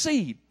forth the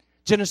seed?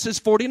 Genesis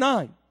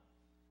 49.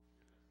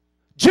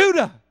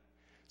 Judah.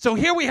 So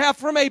here we have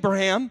from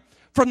Abraham,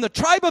 from the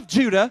tribe of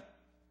Judah,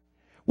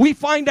 we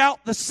find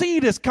out the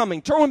seed is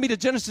coming. Turn with me to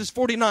Genesis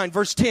 49,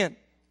 verse 10.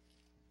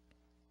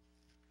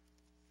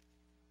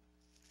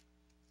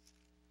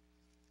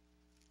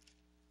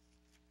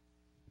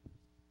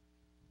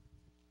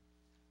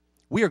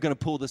 We are going to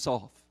pull this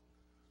off.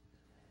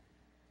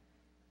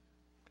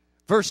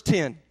 Verse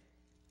 10.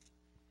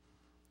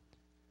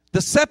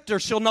 The scepter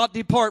shall not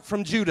depart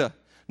from Judah,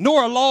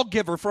 nor a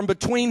lawgiver from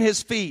between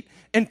his feet,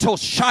 until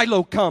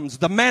Shiloh comes,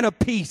 the man of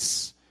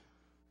peace.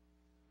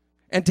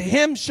 And to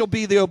him shall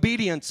be the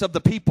obedience of the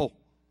people.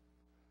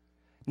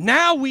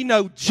 Now we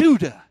know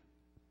Judah,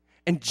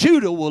 and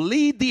Judah will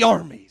lead the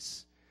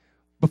armies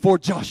before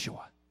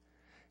Joshua.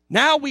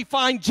 Now we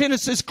find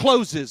Genesis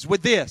closes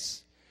with this.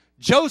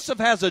 Joseph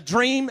has a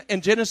dream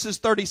in Genesis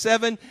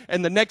 37,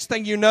 and the next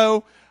thing you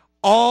know,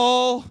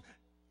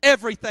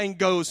 everything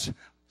goes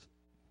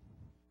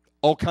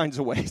all kinds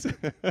of ways.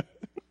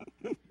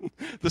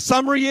 The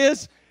summary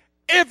is,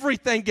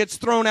 everything gets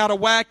thrown out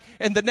of whack,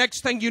 and the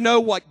next thing you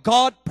know, what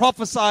God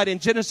prophesied in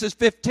Genesis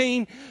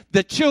 15,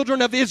 the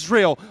children of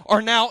Israel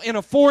are now in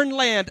a foreign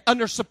land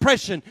under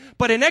suppression.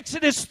 But in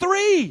Exodus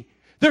 3,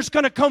 there's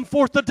going to come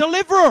forth a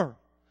deliverer,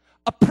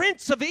 a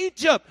prince of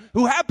Egypt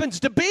who happens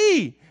to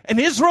be an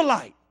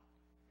Israelite.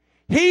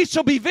 He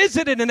shall be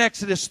visited in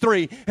Exodus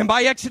 3. And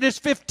by Exodus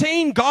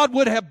 15, God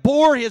would have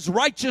bore his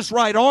righteous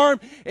right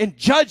arm and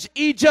judged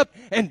Egypt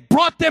and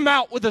brought them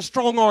out with a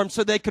strong arm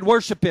so they could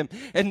worship him.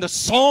 And the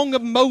song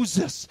of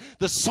Moses,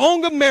 the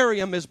song of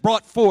Miriam is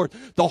brought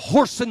forth. The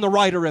horse and the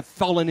rider have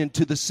fallen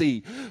into the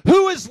sea.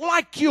 Who is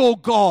like you, O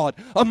God,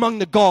 among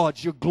the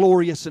gods? You're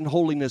glorious in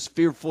holiness,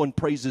 fearful in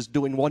praises,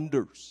 doing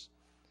wonders.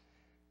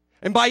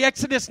 And by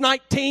Exodus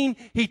 19,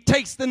 he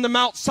takes them to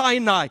Mount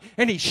Sinai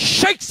and he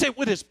shakes it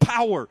with his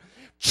power.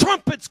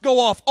 Trumpets go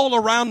off all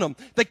around them.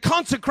 They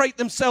consecrate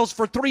themselves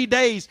for 3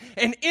 days.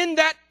 And in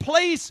that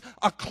place,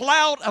 a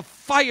cloud of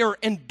fire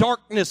and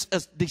darkness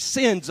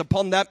descends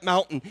upon that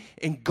mountain.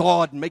 And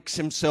God makes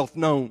himself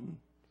known.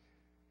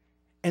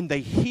 And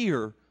they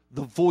hear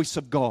the voice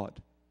of God.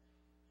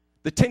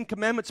 The 10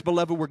 Commandments,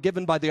 beloved, were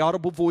given by the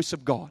audible voice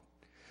of God.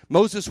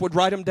 Moses would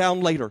write them down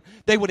later.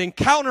 They would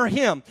encounter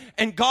him,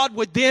 and God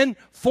would then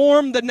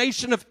form the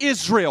nation of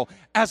Israel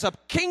as a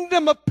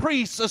kingdom of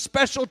priests, a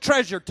special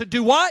treasure. To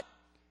do what?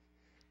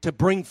 To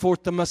bring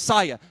forth the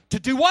Messiah. To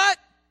do what?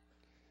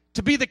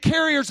 To be the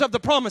carriers of the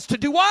promise. To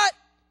do what?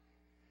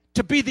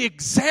 To be the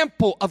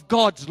example of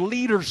God's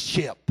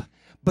leadership.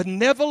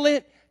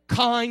 Benevolent,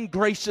 kind,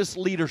 gracious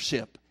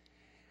leadership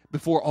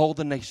before all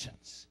the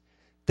nations.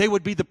 They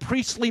would be the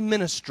priestly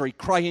ministry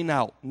crying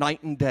out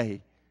night and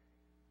day.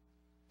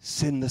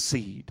 Send the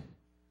seed.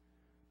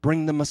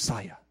 Bring the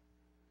Messiah.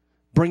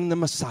 Bring the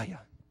Messiah.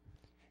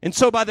 And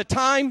so by the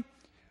time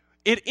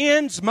it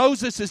ends,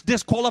 Moses is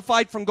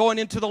disqualified from going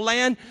into the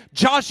land.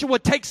 Joshua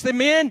takes them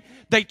in.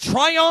 They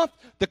triumph.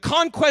 The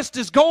conquest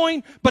is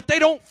going, but they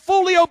don't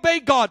fully obey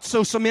God.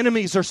 So some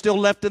enemies are still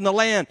left in the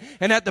land.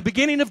 And at the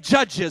beginning of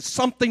Judges,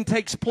 something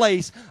takes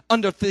place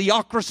under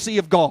theocracy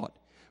of God.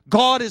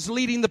 God is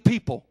leading the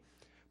people.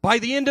 By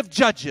the end of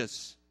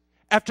Judges,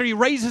 after he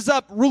raises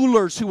up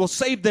rulers who will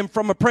save them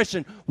from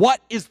oppression, what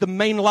is the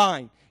main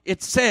line?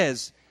 It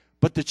says,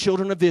 but the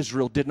children of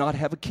Israel did not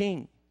have a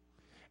king.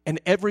 And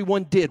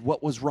everyone did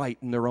what was right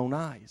in their own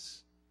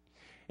eyes.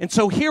 And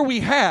so here we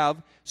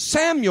have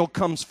Samuel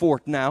comes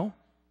forth now,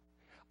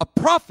 a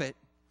prophet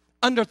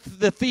under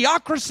the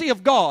theocracy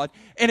of God.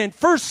 And in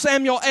 1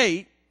 Samuel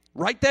 8,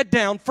 write that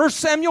down, 1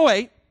 Samuel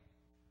 8,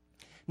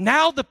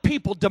 now the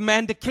people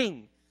demand a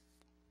king.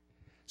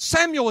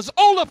 Samuel is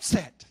all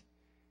upset.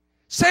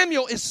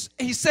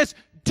 He says,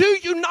 do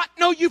you not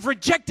know you've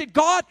rejected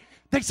God?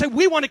 They say,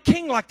 we want a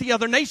king like the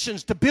other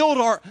nations to build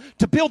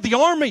the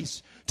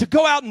armies, to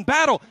go out and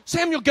battle.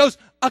 Samuel goes,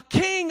 a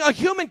king, a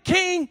human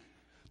king,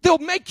 they'll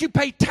make you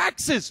pay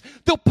taxes.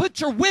 They'll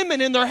put your women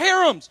in their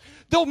harems.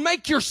 They'll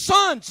make your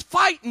sons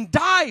fight and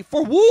die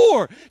for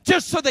war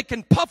just so they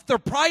can puff their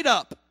pride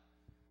up.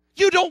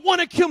 You don't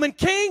want a human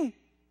king.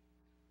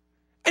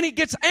 And he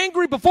gets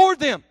angry before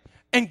them.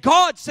 And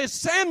God says,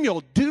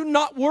 Samuel, do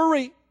not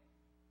worry.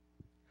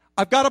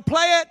 I've got to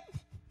play it.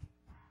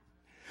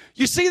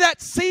 You see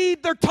that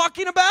seed they're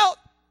talking about?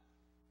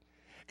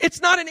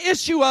 It's not an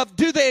issue of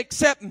do they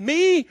accept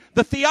me,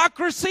 the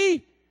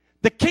theocracy,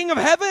 The king of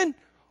heaven?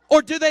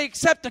 Or do they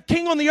accept a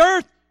king on the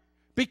earth?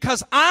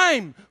 Because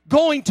I'm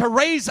going to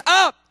raise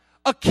up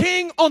a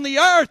king on the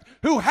earth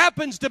who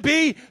happens to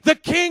be the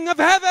king of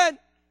heaven.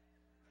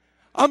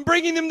 I'm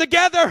bringing them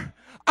together.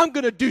 I'm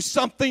going to do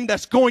something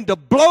that's going to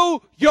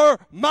blow your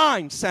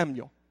mind,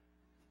 Samuel.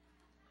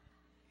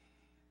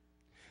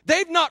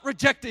 They've not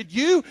rejected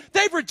you.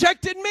 They've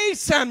rejected me,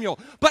 Samuel.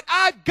 But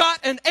I've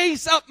got an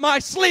ace up my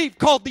sleeve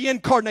called the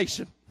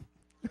incarnation.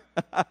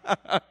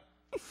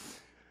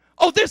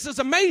 Oh, this is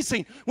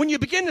amazing. When you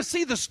begin to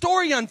see the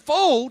story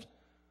unfold,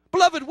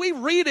 beloved, we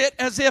read it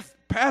as if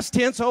past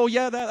tense. Oh,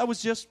 yeah, that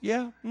was just,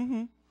 yeah.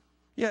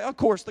 Yeah, of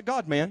course, the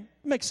God-man.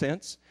 Makes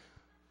sense.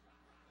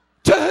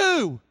 To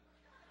who?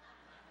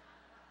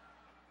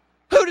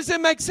 Who does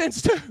it make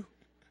sense to?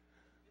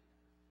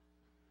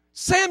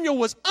 Samuel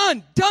was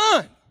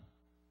undone.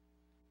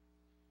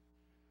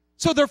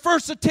 So their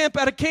first attempt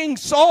at a king,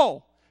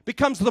 Saul,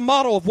 becomes the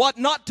model of what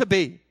not to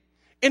be.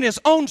 In his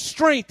own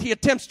strength, he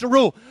attempts to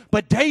rule.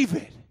 But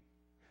David,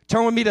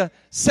 turn with me to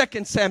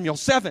 2 Samuel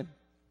 7.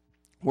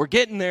 We're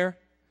getting there.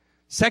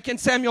 2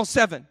 Samuel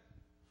 7.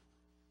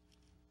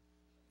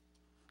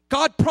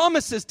 God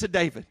promises to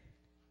David.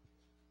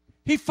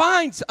 He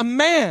finds a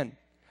man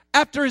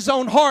after his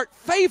own heart,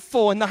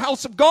 faithful in the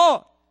house of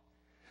God.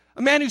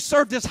 A man who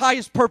served his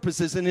highest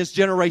purposes in his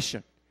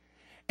generation.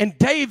 And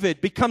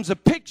David becomes a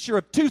picture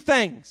of two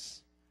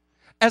things.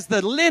 As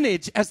the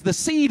lineage, as the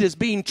seed is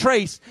being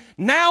traced,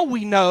 now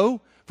we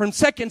know from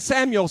 2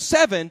 Samuel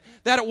 7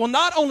 that it will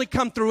not only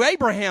come through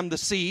Abraham, the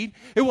seed,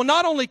 it will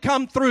not only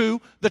come through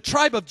the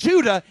tribe of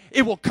Judah,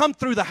 it will come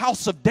through the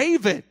house of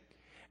David.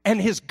 And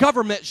his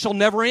government shall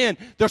never end.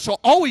 There shall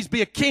always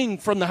be a king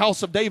from the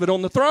house of David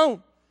on the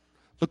throne.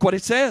 Look what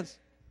it says.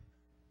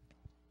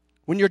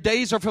 When your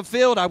days are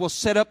fulfilled, I will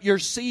set up your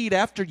seed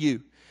after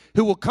you,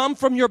 who will come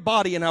from your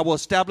body, and I will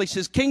establish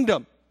his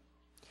kingdom.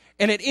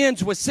 And it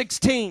ends with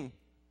 16.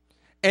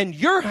 And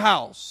your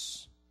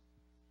house,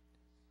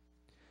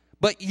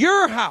 but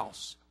your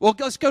house, well,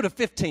 let's go to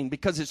 15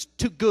 because it's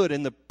too good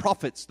in the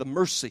prophets, the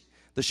mercy,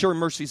 the sure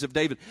mercies of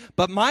David.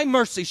 But my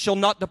mercy shall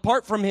not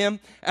depart from him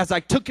as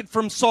I took it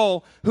from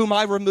Saul, whom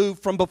I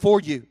removed from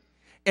before you.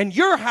 And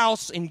your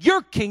house and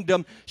your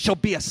kingdom shall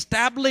be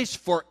established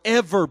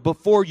forever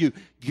before you.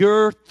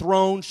 Your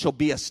throne shall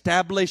be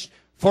established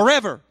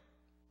forever.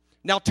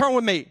 Now turn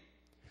with me.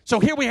 So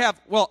here we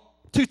have, well,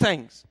 two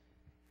things.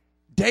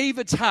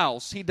 David's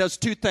house, he does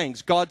two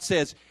things. God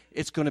says,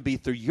 it's going to be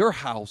through your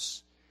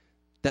house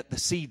that the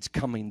seed's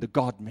coming, the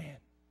God-man.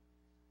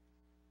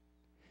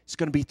 It's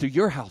going to be through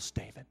your house,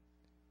 David.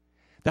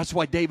 That's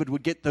why David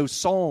would get those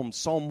Psalms,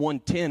 Psalm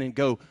 110, and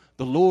go,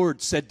 the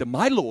Lord said to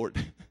my Lord,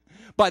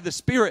 by the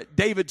Spirit,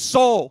 David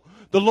saw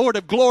the Lord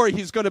of glory.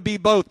 He's going to be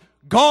both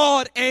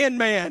God and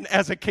man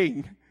as a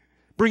king.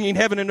 Bringing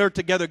heaven and earth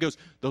together, goes,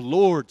 the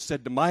Lord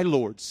said to my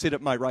Lord, sit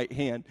at my right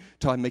hand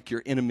till I make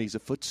your enemies a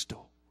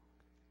footstool.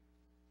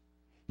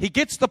 He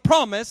gets the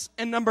promise,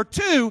 and number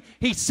two,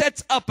 he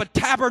sets up a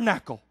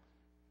tabernacle,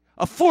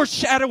 a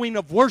foreshadowing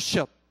of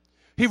worship.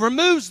 He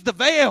removes the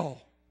veil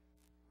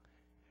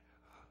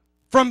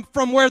from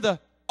where the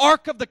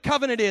Ark of the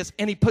Covenant is,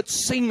 and he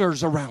puts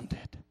singers around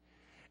it.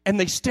 And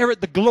they stare at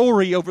the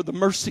glory over the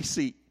mercy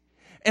seat.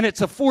 And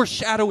it's a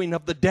foreshadowing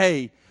of the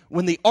day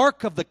when the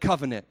Ark of the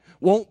Covenant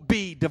won't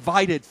be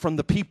divided from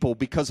the people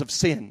because of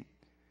sin.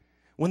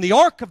 When the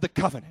Ark of the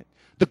Covenant,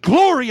 the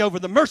glory over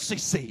the mercy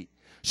seat,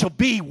 shall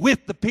be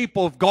with the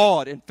people of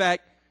God. In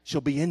fact,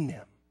 shall be in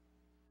them.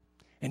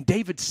 And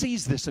David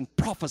sees this and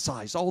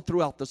prophesies all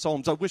throughout the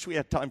Psalms. I wish we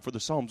had time for the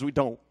Psalms. We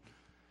don't.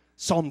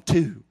 Psalm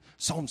 2,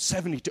 Psalm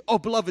 72. Oh,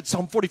 beloved,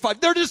 Psalm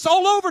 45. They're just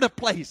all over the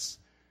place.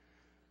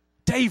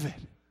 David,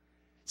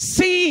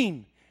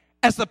 seeing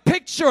as the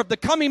picture of the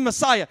coming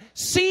Messiah,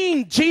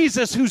 seeing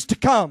Jesus who's to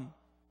come.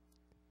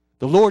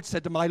 The Lord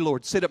said to my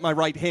Lord, sit at my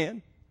right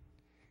hand.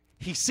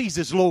 He sees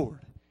his Lord.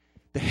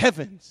 The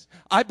heavens.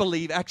 I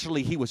believe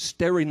actually he was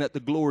staring at the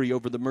glory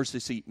over the mercy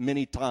seat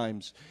many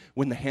times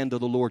when the hand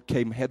of the Lord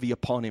came heavy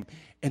upon him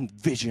and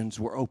visions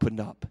were opened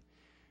up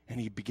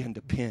and he began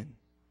to pen.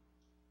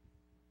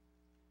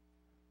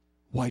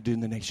 Why do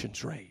the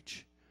nations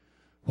rage?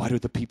 Why do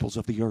the peoples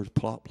of the earth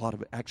plot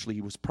of it? Actually,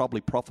 he was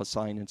probably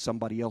prophesying and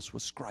somebody else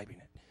was scribing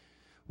it.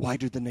 Why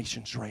do the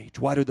nations rage?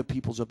 Why do the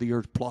peoples of the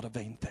earth plot a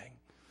vain thing?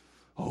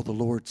 Oh, the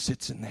Lord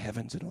sits in the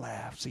heavens and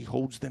laughs. He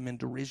holds them in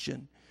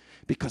derision,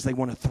 because they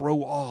want to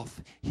throw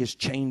off his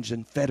chains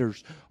and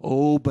fetters.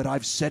 Oh, but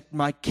I've set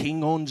my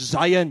king on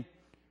Zion.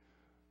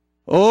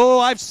 Oh,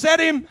 I've set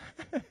him.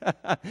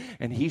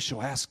 And he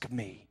shall ask of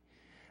me,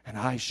 and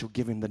I shall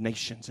give him the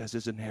nations as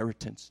his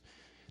inheritance,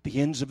 the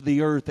ends of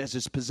the earth as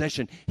his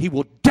possession. He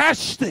will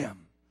dash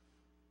them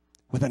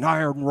with an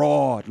iron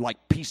rod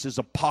like pieces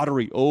of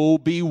pottery. Oh,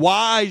 be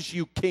wise,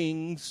 you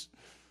kings.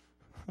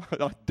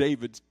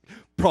 David's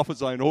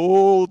prophesying,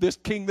 oh, this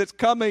king that's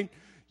coming,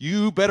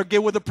 you better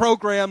get with the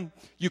program,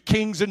 you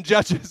kings and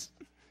judges.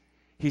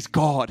 He's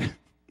God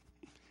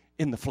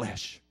in the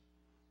flesh.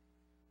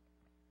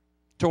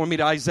 Turn with me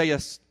to Isaiah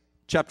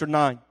chapter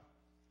 9.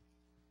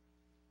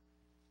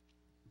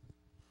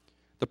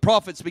 The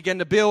prophets begin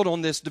to build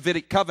on this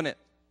Davidic covenant.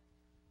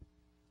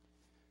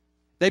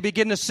 They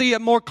begin to see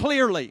it more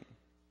clearly.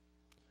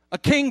 A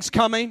king's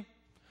coming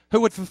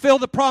who would fulfill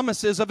the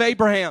promises of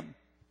Abraham,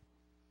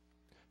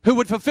 who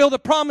would fulfill the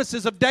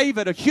promises of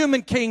David, a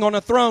human king on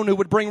a throne who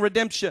would bring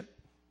redemption.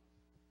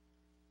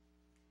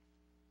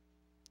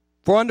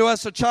 For unto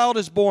us a child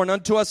is born,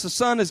 unto us a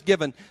son is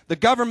given. The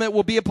government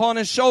will be upon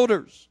his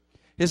shoulders.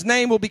 His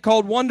name will be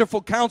called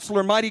Wonderful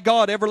Counselor, Mighty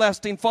God,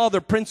 Everlasting Father,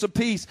 Prince of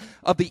Peace.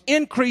 Of the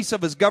increase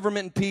of his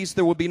government and peace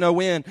there will be no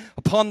end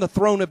upon the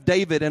throne of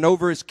David and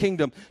over his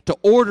kingdom, to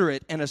order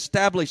it and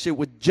establish it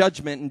with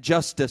judgment and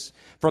justice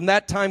from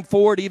that time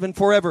forward, even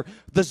forever.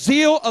 The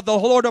zeal of the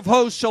Lord of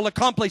hosts shall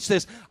accomplish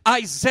this.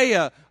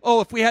 Isaiah,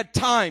 oh, if we had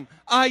time,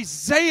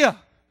 Isaiah,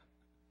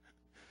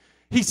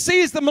 he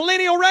sees the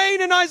millennial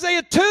reign in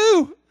Isaiah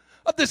 2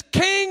 of this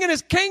king and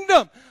his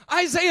kingdom.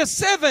 Isaiah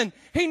 7,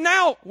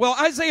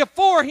 Isaiah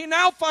 4, he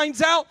now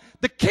finds out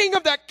the king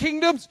of that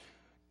kingdom's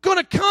going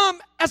to come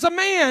as a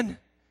man.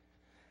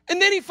 And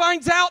then he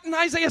finds out in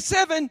Isaiah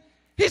 7,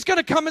 he's going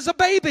to come as a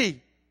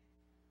baby.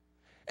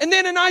 And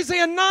then in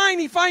Isaiah 9,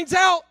 he finds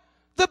out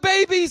the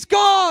baby's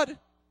God.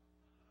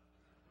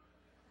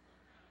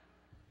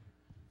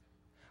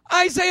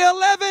 Isaiah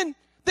 11,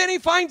 then he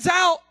finds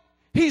out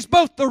he's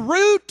both the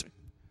root,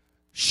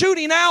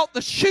 shooting out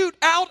the shoot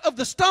out of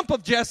the stump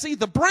of Jesse,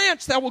 the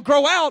branch that will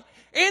grow out,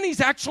 and he's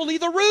actually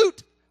the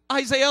root.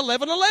 Isaiah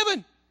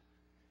 11:11.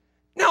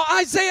 Now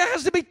Isaiah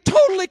has to be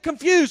totally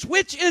confused.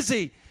 Which is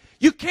he?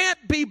 You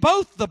can't be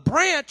both the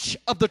branch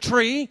of the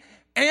tree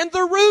and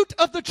the root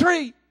of the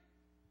tree.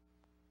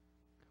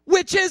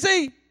 Which is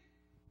he?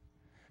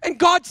 And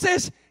God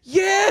says,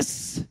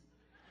 yes,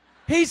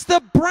 he's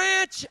the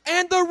branch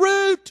and the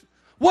root.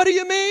 What do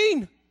you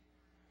mean?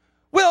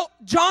 Well,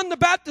 John the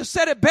Baptist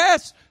said it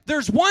best.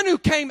 There's one who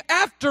came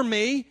after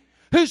me,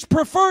 who's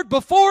preferred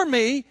before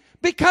me,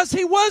 because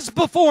he was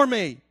before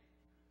me.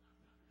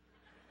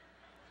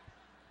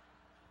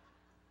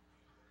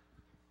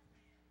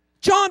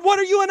 John, what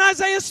are you and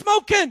Isaiah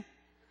smoking?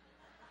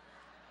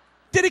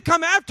 Did he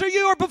come after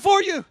you or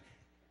before you?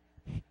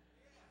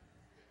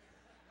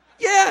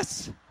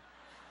 Yes.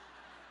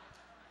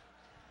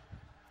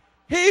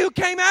 He who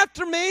came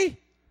after me,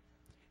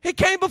 he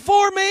came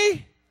before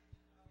me.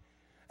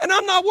 And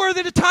I'm not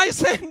worthy to tie his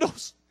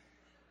sandals.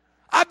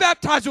 I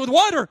baptize with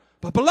water,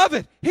 but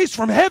beloved, he's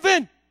from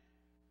heaven.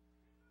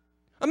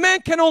 A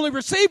man can only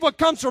receive what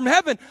comes from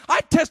heaven.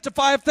 I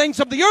testify of things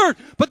of the earth,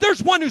 but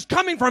there's one who's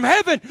coming from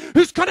heaven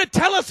who's going to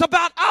tell us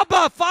about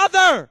Abba,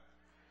 Father.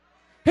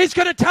 He's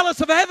going to tell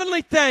us of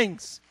heavenly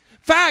things. In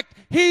fact,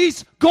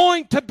 he's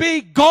going to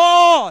be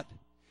God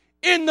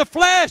in the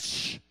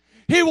flesh.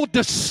 He will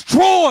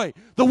destroy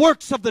the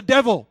works of the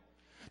devil.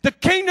 The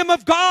kingdom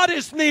of God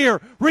is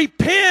near.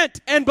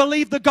 Repent and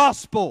believe the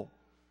gospel.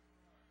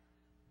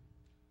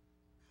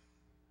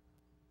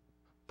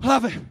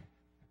 Beloved,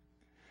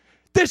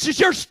 this is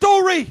your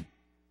story.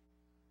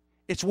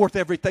 It's worth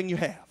everything you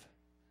have.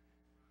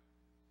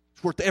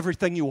 It's worth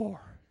everything you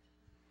are.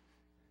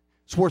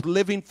 It's worth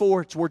living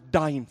for. It's worth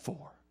dying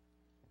for.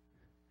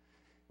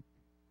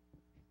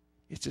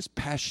 It's as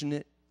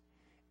passionate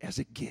as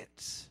it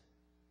gets.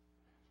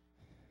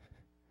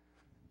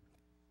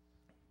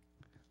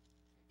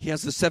 He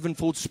has the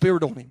sevenfold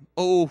spirit on him.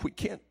 Oh, we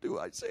can't do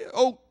Isaiah.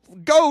 Oh,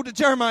 go to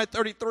Jeremiah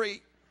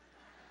 33.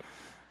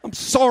 I'm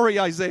sorry,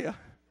 Isaiah.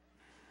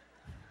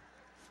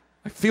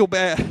 I feel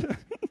bad.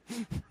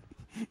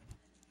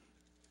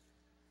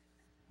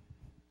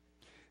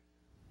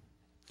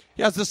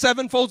 He has the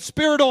sevenfold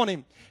spirit on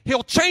him.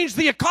 He'll change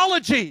the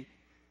ecology.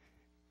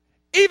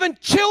 Even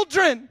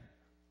children,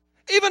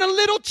 even a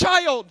little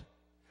child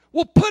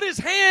will put his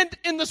hand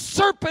in the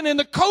serpent in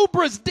the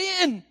cobra's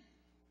den.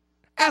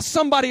 Ask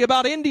somebody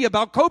about India,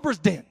 about cobra's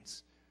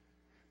dens.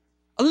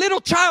 A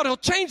little child, he'll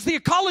change the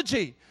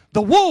ecology.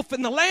 The wolf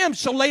and the lamb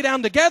shall lay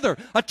down together.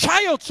 A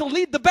child shall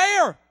lead the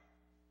bear.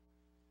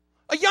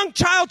 A young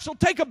child shall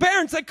take a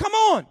bear and say, come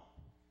on.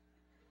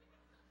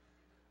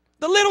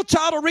 The little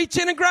child will reach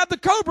in and grab the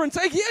cobra and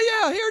say,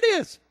 yeah, here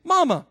it is,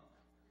 mama.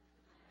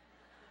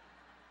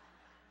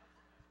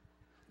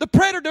 The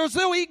predators,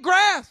 they'll eat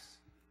grass.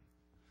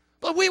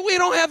 But we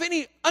don't have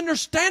any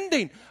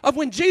understanding of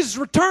when Jesus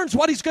returns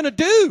what he's going to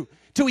do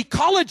to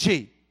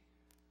ecology,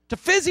 to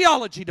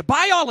physiology, to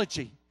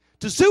biology,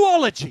 to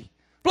zoology.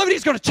 Beloved,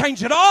 he's going to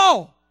change it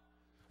all.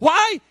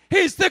 Why?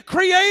 He's the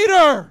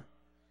creator.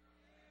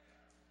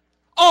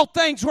 All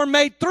things were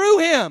made through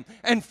him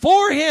and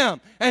for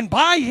him and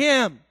by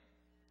him.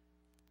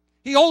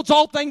 He holds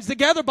all things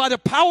together by the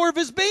power of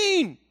his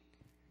being.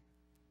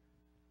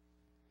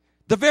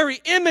 The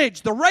very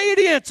image, the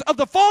radiance of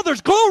the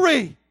Father's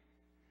glory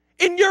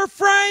in your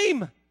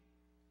frame.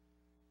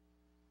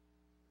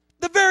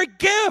 The very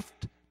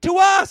gift to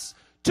us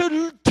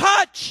to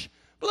touch.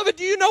 Beloved,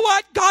 do you know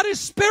what? God is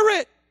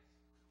spirit.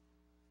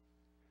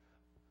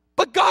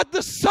 But God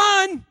the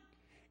Son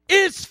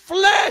is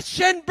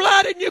flesh and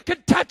blood, and you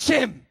can touch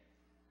him.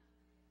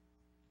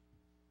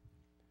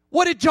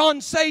 What did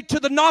John say to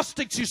the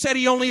Gnostics who said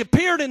he only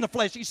appeared in the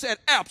flesh? He said,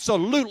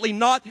 absolutely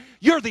not.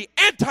 You're the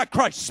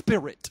Antichrist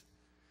spirit.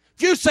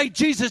 If you say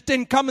Jesus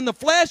didn't come in the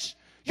flesh,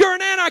 you're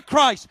an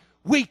Antichrist.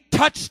 We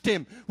touched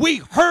him. We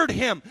heard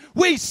him.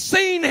 We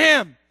seen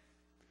him.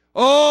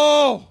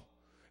 Oh,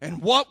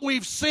 and what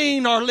we've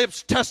seen, our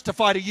lips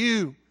testify to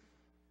you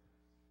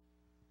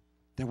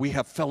that we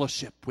have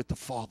fellowship with the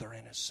Father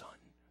and his Son.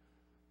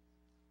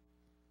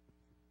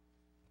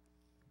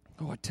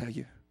 Oh, I tell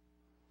you.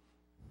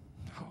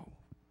 Oh,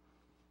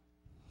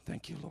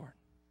 thank you, Lord.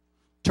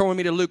 Turn with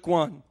me to Luke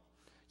 1.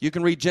 You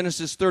can read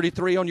Genesis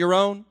 33 on your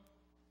own.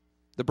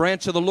 The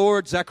branch of the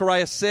Lord,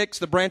 Zechariah 6,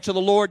 the branch of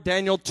the Lord,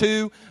 Daniel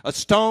 2, a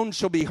stone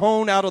shall be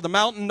hewn out of the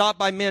mountain, not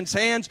by men's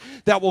hands,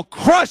 that will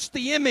crush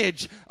the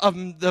image of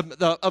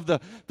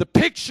the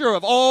picture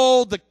of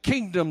all the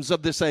kingdoms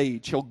of this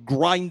age. He'll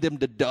grind them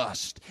to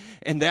dust.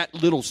 And that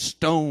little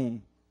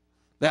stone,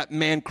 that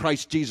man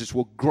Christ Jesus,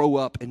 will grow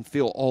up and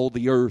fill all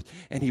the earth,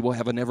 and he will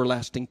have an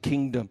everlasting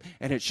kingdom,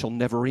 and it shall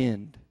never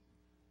end.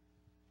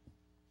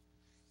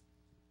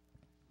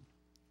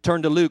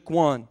 Turn to Luke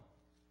 1.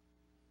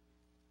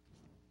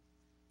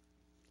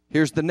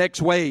 Here's the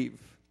next wave.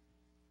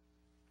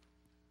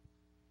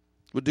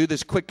 We'll do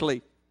this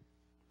quickly.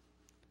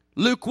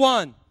 Luke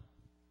 1,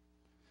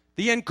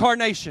 the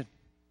incarnation.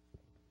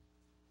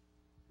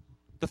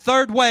 The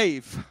third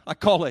wave, I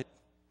call it.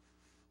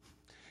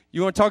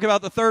 You want to talk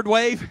about the third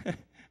wave?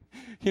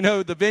 You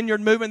know, the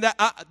vineyard movement.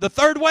 The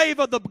third wave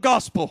of the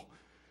gospel.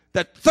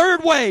 That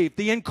third wave,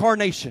 the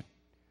incarnation.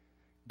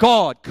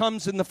 God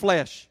comes in the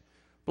flesh.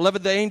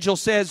 Beloved, the angel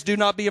says, do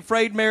not be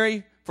afraid,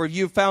 Mary, for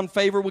you have found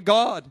favor with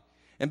God.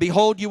 And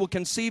behold, you will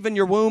conceive in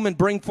your womb and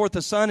bring forth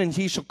a son, and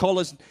he shall call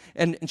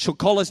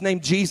his name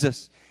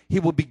Jesus. He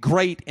will be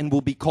great and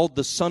will be called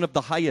the Son of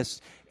the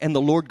Highest. And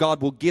the Lord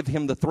God will give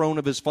him the throne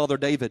of his father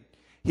David.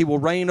 He will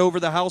reign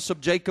over the house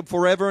of Jacob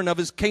forever, and of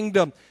his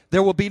kingdom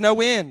there will be no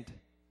end.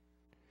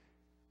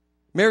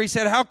 Mary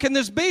said, how can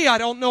this be? I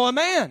don't know a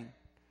man.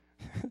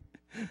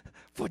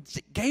 For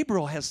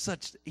Gabriel has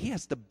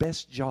the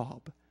best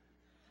job.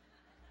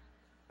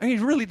 I mean,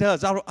 he really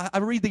does. I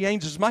read the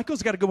angels.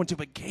 Michael's got to go into,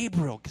 but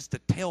Gabriel gets to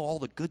tell all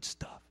the good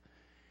stuff.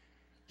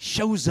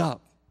 Shows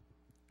up.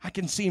 I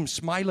can see him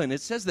smiling.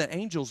 It says that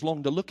angels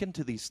long to look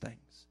into these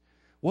things.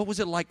 What was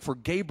it like for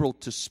Gabriel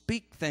to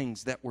speak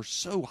things that were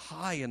so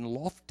high and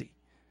lofty?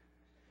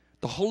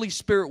 The Holy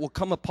Spirit will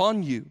come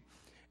upon you,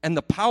 and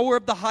the power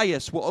of the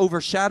highest will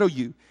overshadow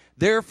you.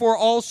 Therefore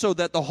also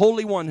that the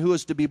Holy One who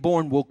is to be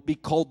born will be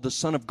called the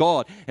Son of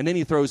God. And then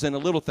he throws in a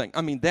little thing.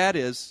 I mean, that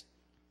is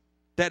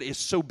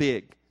so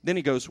big. Then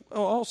he goes,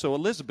 oh, also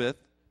Elizabeth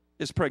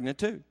is pregnant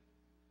too.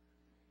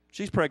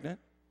 She's pregnant.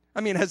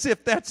 I mean, as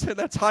if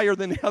that's higher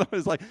than the other.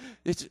 It's like,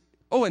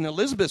 and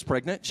Elizabeth's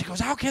pregnant. She goes,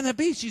 how can that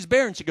be? She's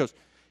barren.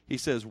 He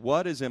says,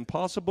 what is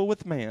impossible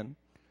with man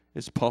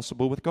is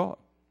possible with God.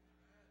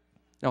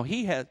 Now,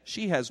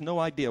 she has no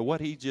idea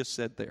what he just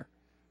said there.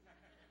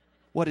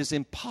 What is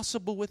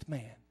impossible with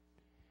man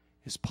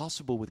is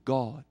possible with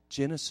God.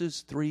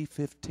 Genesis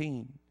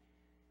 3:15.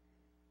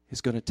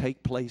 is going to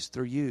take place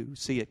through you.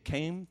 See, it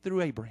came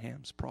through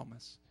Abraham's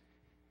promise.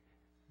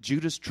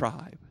 Judah's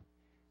tribe,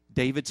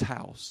 David's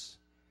house,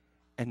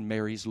 and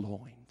Mary's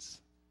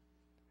loins.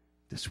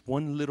 This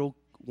one little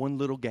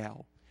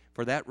gal.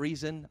 For that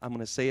reason, I'm going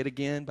to say it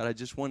again, but I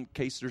just want, in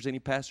case there's any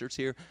pastors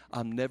here,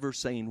 I'm never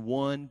saying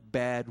one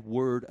bad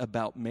word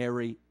about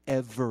Mary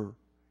ever.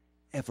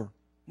 Ever.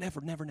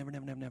 Never.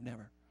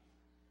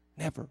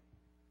 Never.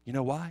 You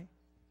know why?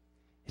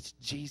 It's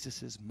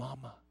Jesus'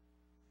 mama.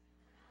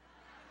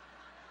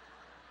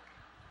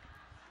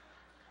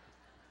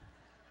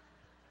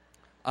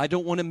 I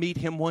don't want to meet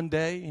him one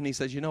day, and he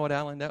says, you know what,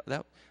 Allan,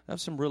 that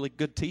was some really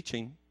good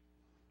teaching.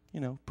 You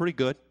know, pretty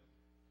good.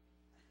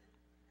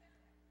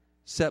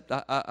 Except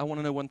I want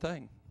to know one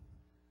thing.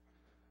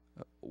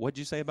 What'd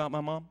you say about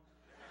my mom?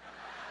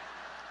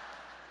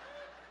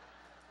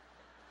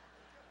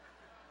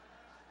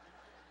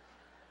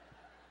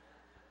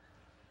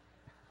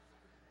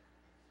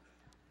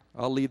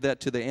 I'll leave that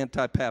to the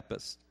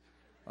anti-papist.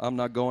 I'm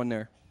not going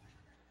there.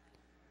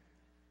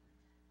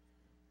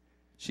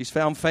 She's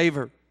found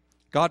favor.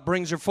 God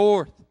brings her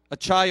forth, a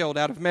child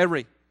out of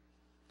Mary.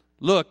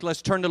 Look,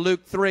 let's turn to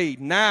Luke 3.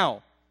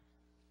 Now,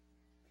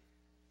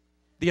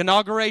 the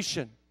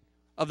inauguration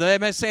of the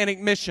Messianic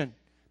mission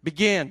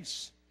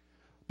begins.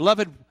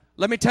 Beloved,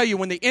 let me tell you,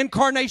 when the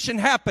incarnation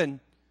happened,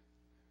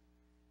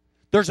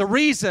 there's a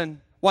reason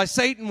why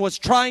Satan was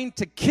trying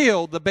to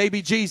kill the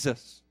baby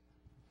Jesus,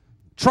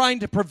 trying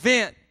to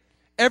prevent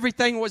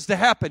everything was to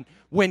happen.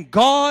 When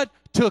God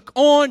took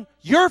on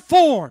your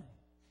form,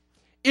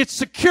 it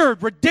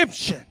secured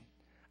redemption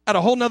at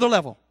a whole nother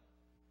level.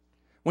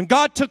 When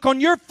God took on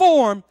your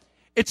form,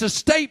 it's a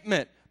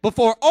statement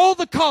before all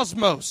the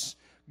cosmos.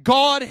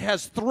 God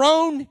has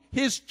thrown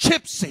his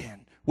chips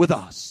in with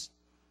us.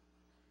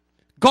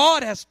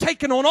 God has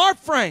taken on our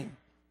frame.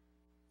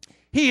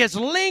 He has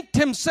linked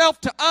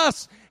himself to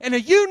us in a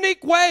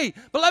unique way.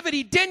 Beloved,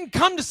 he didn't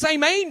come to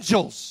same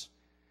angels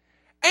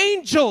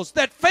Angels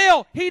that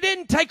fell, He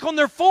didn't take on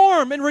their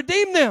form and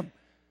redeem them.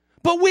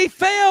 But we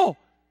fell.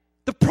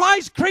 The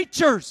prized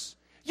creatures.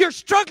 You're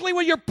struggling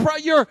with your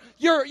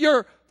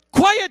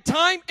quiet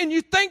time, and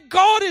you think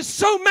God is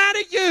so mad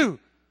at you.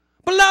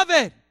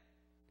 Beloved,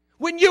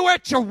 when you were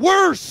at your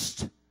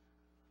worst,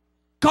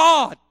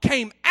 God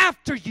came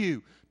after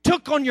you,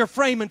 took on your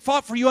frame, and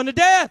fought for you unto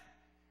death.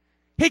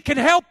 He can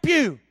help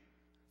you.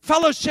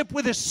 Fellowship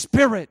with His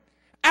Spirit.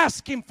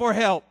 Ask Him for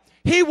help.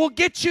 He will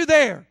get you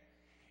there.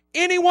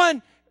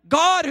 Anyone,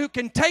 God who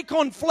can take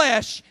on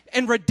flesh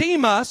and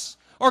redeem us,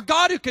 or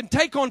God who can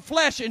take on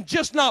flesh and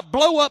just not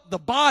blow up the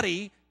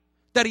body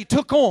that He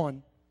took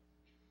on,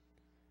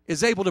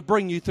 is able to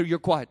bring you through your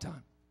quiet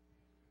time.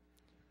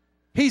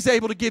 He's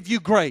able to give you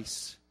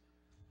grace.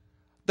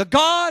 The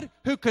God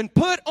who can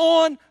put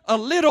on a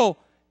little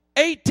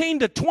 18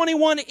 to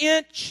 21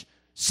 inch,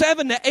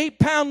 7 to 8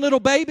 pound little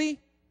baby,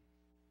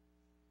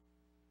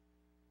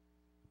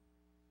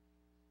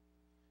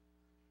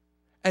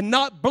 and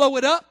not blow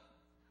it up.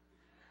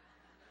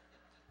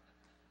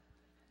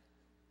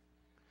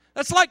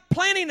 That's like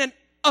planting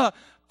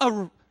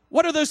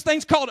what are those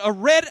things called? A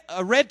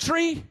red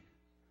tree?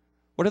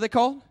 What are they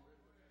called?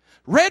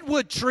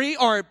 Redwood tree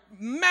or a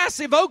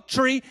massive oak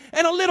tree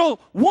and a little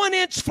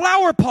 1-inch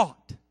flower pot.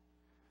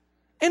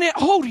 And it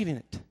holding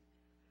it.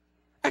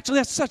 Actually,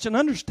 that's such an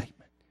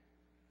understatement.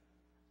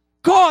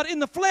 God in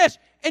the flesh,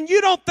 and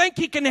you don't think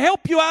He can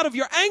help you out of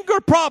your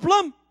anger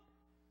problem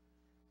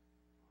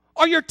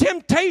or your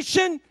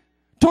temptation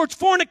towards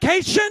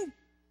fornication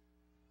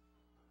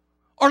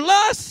or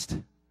lust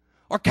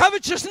or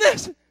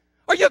covetousness?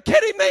 Are you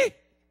kidding me?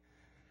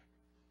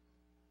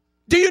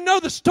 Do you know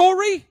the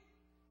story?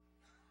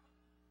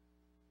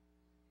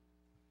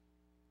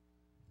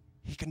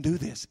 He can do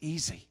this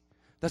easy.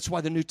 That's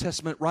why the New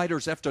Testament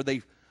writers, after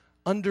they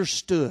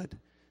understood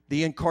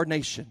the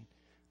incarnation,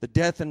 the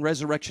death and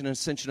resurrection and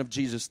ascension of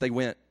Jesus, they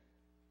went,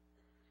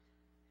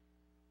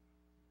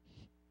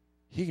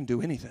 He can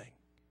do anything.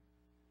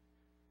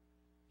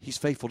 He's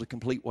faithful to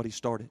complete what He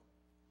started.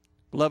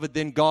 Beloved,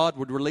 then God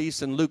would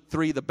release in Luke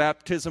 3 the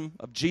baptism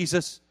of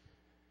Jesus.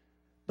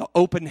 The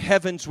open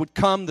heavens would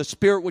come, the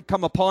Spirit would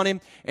come upon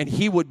Him, and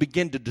He would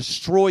begin to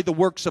destroy the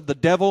works of the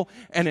devil.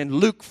 And in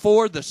Luke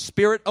 4, the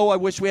Spirit, I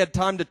wish we had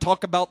time to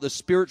talk about the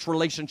Spirit's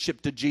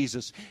relationship to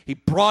Jesus. He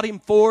brought Him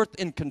forth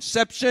in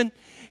conception.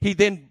 He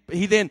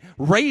then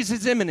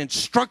raises Him and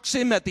instructs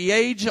Him at the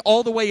age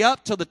all the way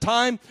up to the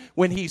time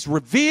when He's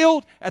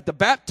revealed at the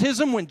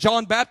baptism, when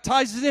John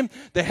baptizes Him.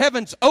 The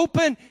heavens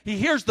open. He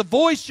hears the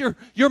voice,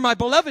 you're my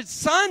beloved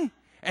Son.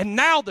 And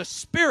now the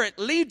Spirit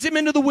leads Him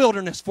into the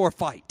wilderness for a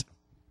fight.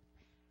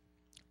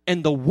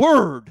 And the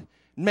Word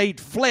made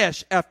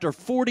flesh after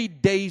 40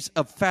 days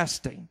of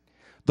fasting.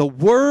 The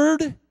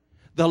Word,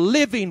 the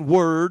living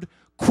Word,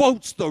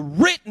 quotes the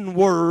written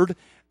Word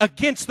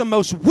against the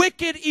most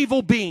wicked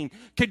evil being.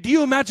 Do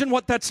you imagine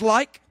what that's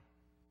like?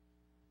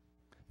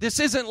 This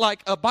isn't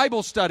like a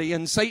Bible study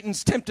and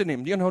Satan's tempting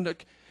him. You know,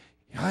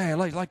 I'd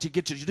like to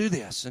get you to do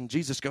this. And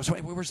Jesus goes,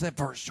 wait, where's that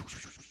verse?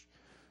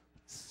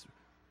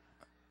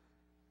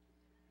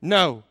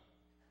 No.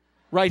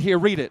 Right here,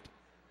 read it.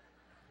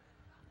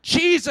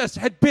 Jesus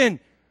had been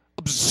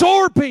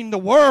absorbing the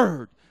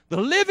Word. The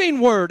living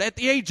Word at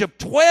the age of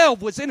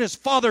 12 was in His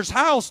Father's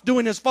house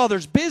doing His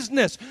Father's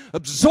business,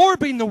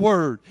 absorbing the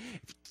Word,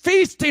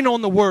 feasting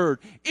on the Word,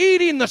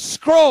 eating the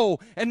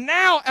scroll. And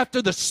now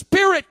after the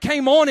Spirit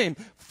came on Him,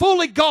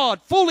 fully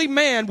God, fully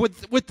man,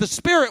 with the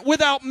Spirit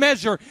without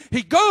measure,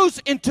 He goes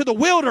into the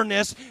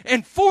wilderness,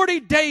 and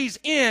 40 days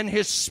in,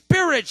 His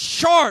Spirit's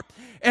sharp,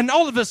 and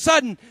all of a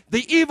sudden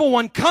the evil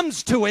one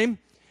comes to Him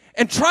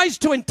and tries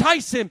to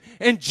entice Him,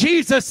 and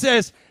Jesus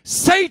says,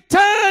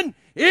 Satan,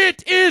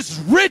 it is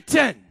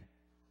written.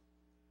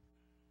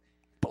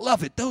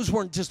 Beloved, those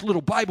weren't just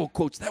little Bible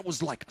quotes. That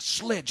was like a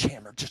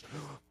sledgehammer. Just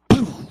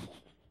poof.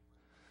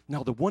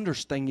 Now the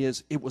wondrous thing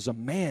is, it was a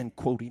man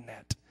quoting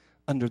that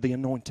under the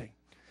anointing.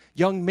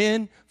 Young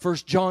men, 1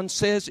 John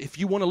says, if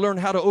you want to learn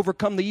how to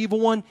overcome the evil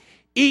one,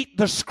 eat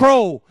the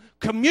scroll.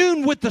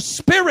 Commune with the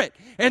Spirit.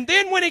 And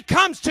then when He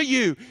comes to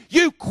you,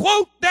 you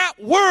quote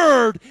that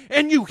word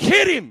and you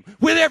hit him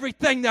with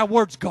everything that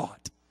word's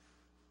got.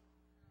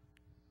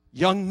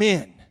 Young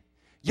men,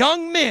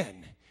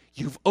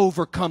 you've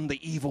overcome the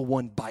evil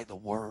one by the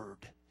word.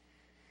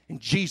 And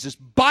Jesus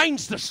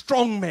binds the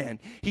strong man.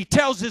 He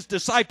tells His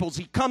disciples,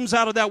 He comes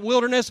out of that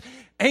wilderness,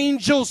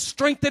 angels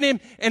strengthen Him,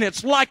 and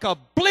it's like a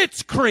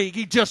blitzkrieg.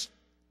 He just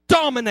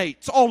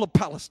dominates all of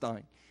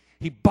Palestine.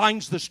 He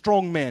binds the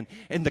strong man,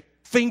 and the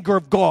finger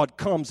of God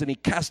comes and He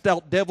casts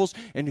out devils,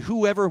 and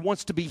whoever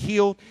wants to be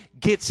healed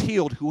gets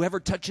healed. Whoever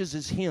touches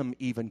His hem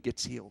even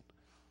gets healed.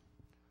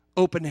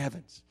 Open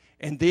heavens.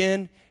 And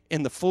then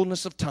in the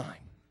fullness of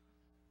time,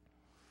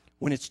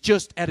 when it's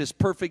just at its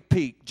perfect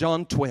peak,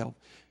 John 12,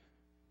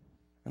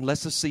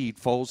 unless a seed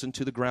falls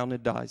into the ground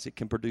and dies, it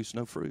can produce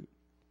no fruit.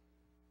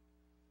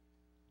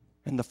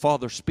 And the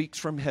Father speaks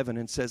from heaven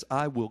and says,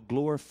 I will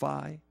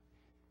glorify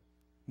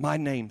my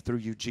name through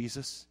you,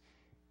 Jesus,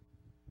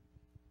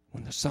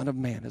 when the Son of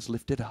Man is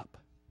lifted up.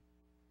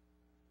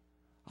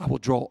 I will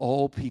draw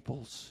all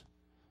peoples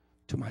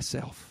to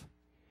myself.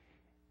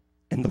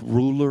 And the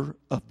ruler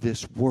of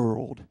this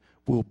world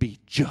will be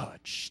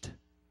judged.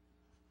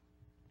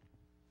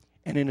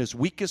 And in his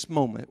weakest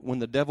moment, when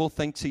the devil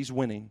thinks he's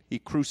winning, he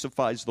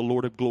crucifies the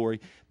Lord of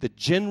glory. The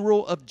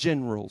general of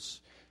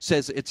generals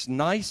says, it's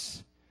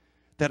nice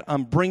that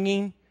I'm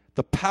bringing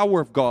the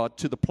power of God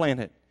to the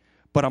planet,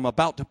 but I'm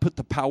about to put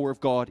the power of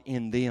God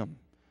in them.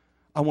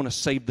 I want to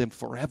save them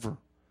forever.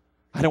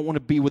 I don't want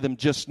to be with them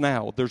just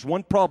now. There's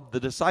one problem. The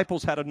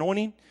disciples had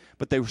anointing,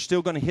 but they were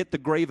still going to hit the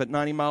grave at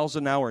 90 miles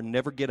an hour and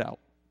never get out.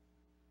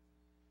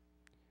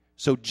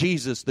 So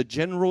Jesus, the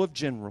general of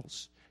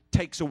generals,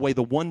 takes away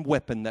the one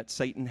weapon that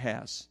Satan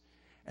has,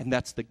 and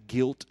that's the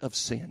guilt of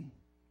sin.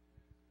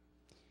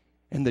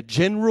 And the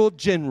general of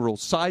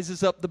generals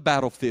sizes up the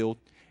battlefield,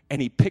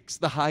 and he picks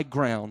the high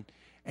ground,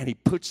 and he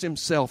puts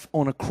himself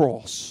on a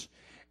cross,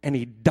 and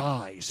he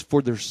dies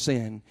for their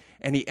sin,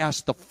 and he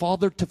asks the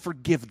Father to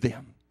forgive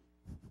them.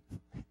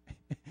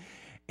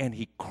 And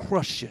he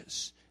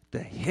crushes the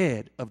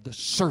head of the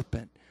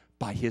serpent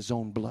by his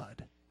own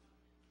blood.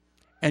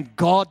 And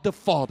God the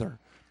Father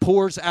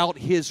pours out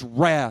his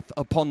wrath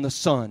upon the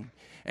Son.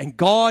 And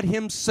God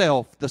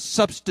himself, the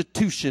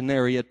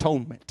substitutionary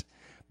atonement,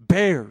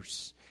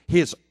 bears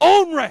his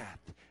own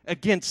wrath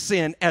against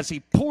sin as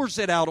he pours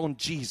it out on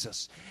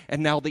Jesus.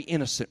 And now the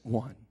innocent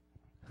one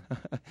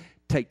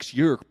takes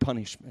your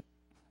punishment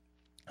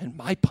and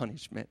my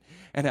punishment.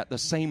 And at the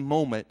same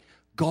moment,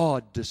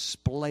 God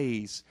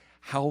displays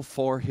how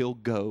far he'll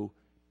go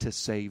to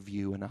save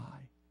you and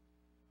I.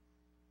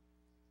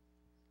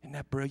 Isn't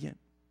that brilliant?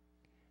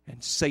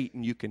 And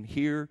Satan, you can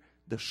hear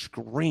the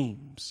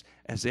screams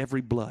as every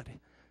blood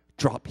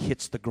drop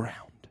hits the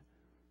ground.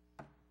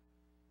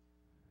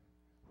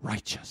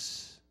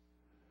 Righteous.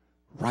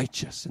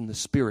 Righteous in the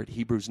Spirit.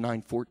 Hebrews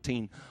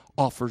 9:14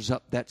 offers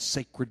up that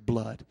sacred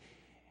blood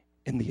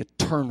in the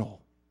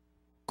eternal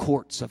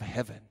courts of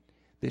heaven,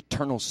 the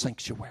eternal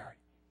sanctuary.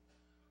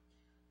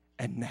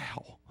 And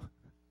now,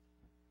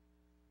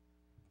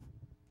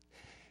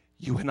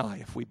 you and I,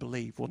 if we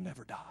believe, will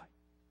never die.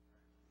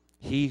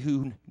 He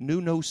who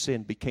knew no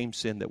sin became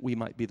sin that we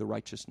might be the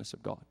righteousness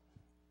of God.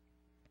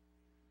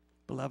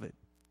 Beloved,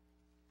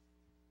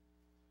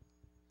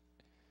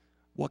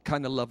 what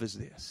kind of love is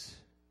this?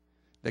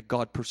 That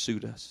God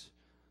pursued us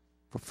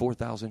for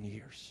 4,000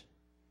 years.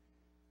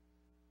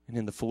 And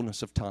in the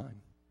fullness of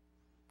time,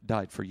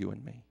 died for you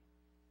and me.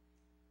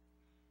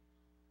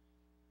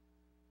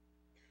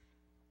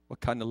 What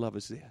kind of love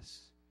is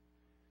this?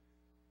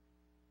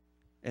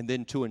 And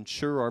then to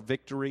ensure our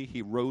victory,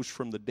 he rose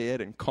from the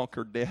dead and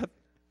conquered death.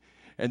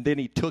 And then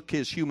he took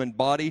his human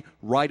body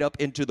right up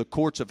into the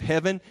courts of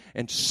heaven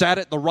and sat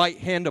at the right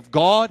hand of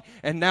God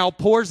and now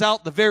pours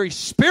out the very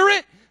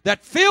Spirit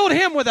that filled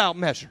him without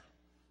measure.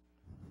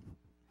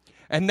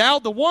 And now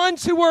the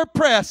ones who were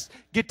oppressed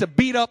get to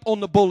beat up on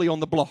the bully on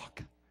the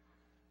block.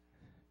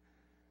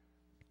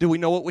 Do we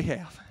know what we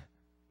have?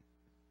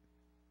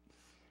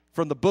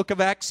 From the book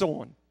of Acts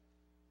on,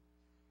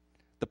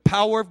 the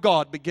power of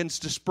God begins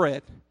to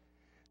spread.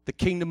 The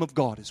kingdom of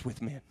God is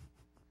with men.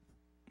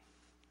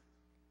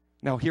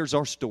 Now here's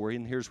our story,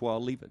 and here's where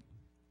I'll leave it.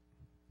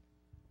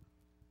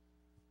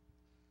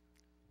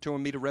 Turn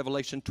with me to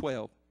Revelation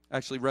 12.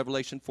 Actually,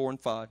 Revelation 4 and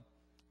 5.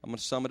 I'm going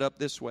to sum it up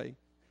this way.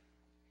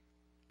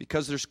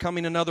 Because there's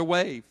coming another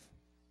wave.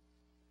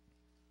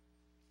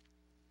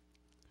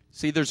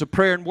 See, there's a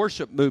prayer and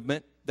worship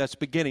movement that's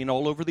beginning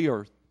all over the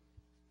earth.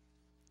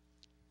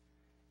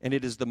 And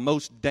it is the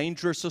most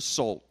dangerous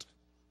assault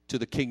to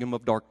the kingdom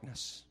of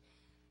darkness.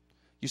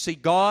 You see,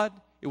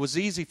 it was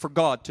easy for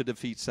God to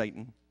defeat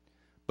Satan,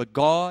 but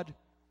God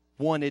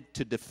wanted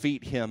to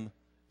defeat him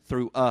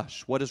through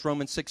us. What does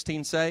Romans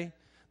 16 say?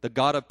 The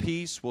God of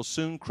peace will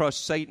soon crush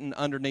Satan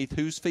underneath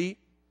whose feet?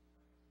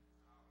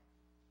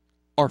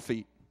 Our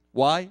feet.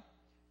 Why?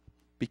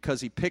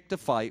 Because he picked a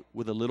fight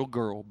with a little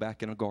girl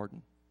back in a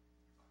garden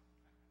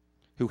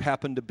who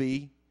happened to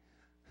be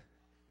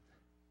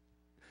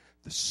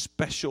the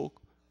special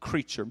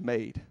creature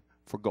made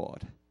for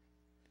God.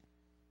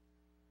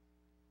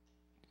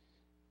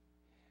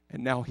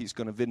 And now he's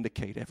going to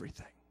vindicate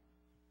everything.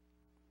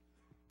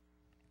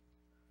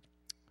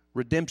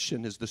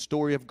 Redemption is the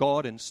story of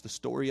God, and it's the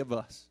story of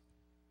us.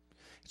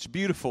 It's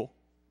beautiful.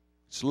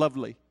 It's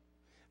lovely.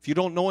 If you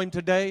don't know him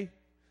today,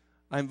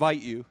 I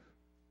invite you,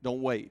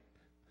 don't wait.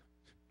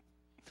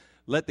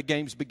 Let the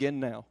games begin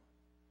now.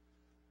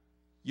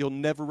 You'll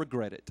never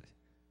regret it.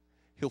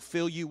 He'll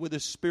fill you with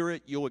his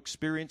Spirit. You'll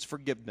experience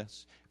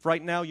forgiveness. If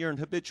right now you're in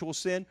habitual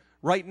sin,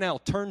 right now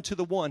turn to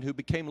the one who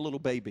became a little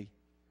baby,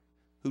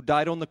 who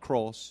died on the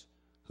cross,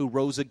 who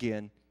rose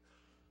again,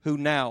 who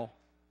now,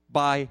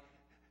 by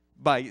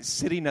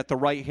sitting at the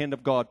right hand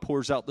of God,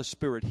 pours out the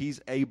Spirit.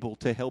 He's able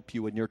to help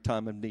you in your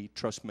time of need.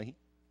 Trust me.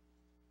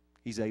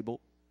 He's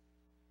able.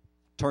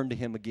 Turn to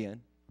him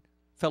again.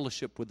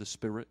 Fellowship with the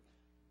Spirit.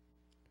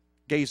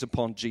 Gaze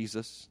upon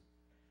Jesus.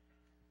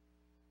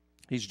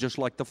 He's just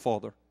like the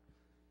Father.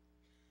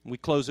 We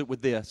close it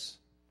with this.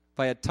 If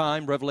I had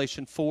time,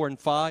 Revelation 4 and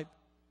 5.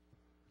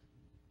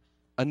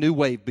 a new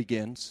wave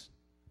begins.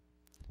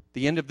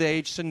 The end of the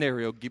age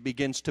scenario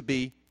begins to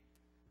be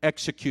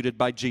executed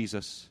by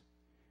Jesus.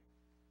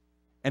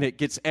 And it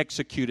gets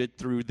executed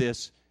through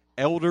this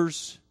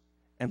elders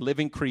and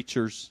living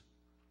creatures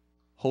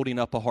holding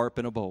up a harp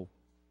and a bowl.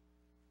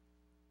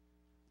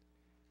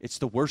 It's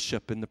the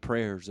worship and the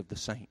prayers of the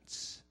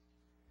saints.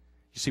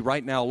 You see,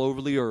 right now all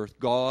over the earth,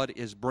 God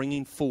is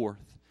bringing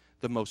forth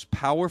the most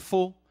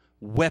powerful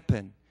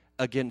weapon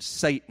against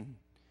Satan,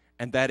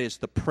 and that is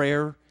the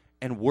prayer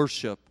and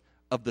worship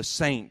of the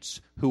saints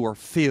who are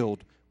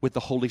filled with the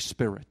Holy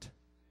Spirit.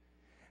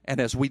 And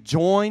as we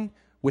join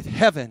with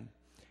heaven,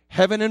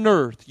 heaven and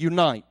earth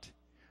unite,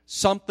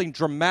 something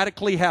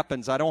dramatically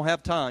happens. I don't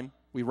have time.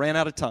 We ran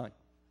out of time.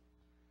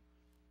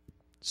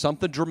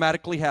 Something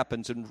dramatically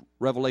happens in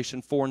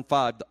Revelation 4 and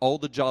 5. All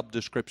the job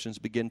descriptions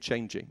begin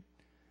changing.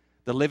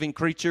 The living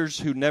creatures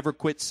who never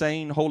quit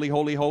saying, "Holy,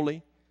 holy,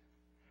 holy,"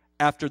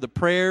 after the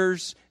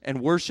prayers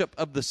and worship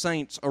of the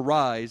saints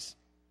arise,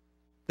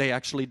 they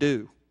actually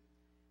do.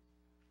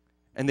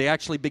 And they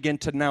actually begin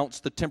to announce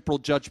the temporal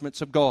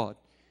judgments of God.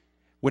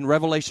 When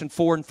Revelation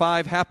 4 and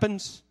 5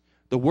 happens,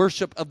 the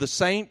worship of the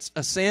saints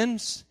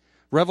ascends.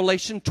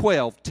 Revelation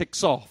 12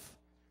 ticks off.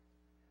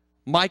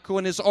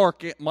 Michael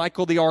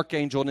the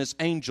archangel and his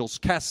angels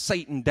cast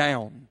Satan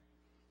down.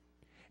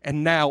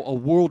 And now a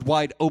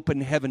worldwide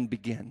open heaven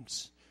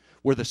begins,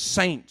 where the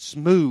saints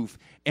move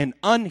in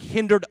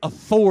unhindered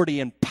authority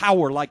and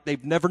power like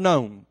they've never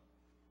known.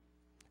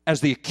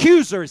 As the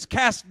accuser is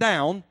cast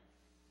down,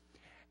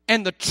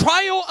 and the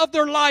trial of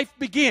their life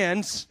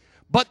begins,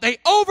 but they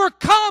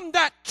overcome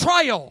that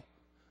trial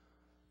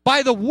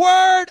by the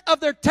word of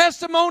their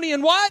testimony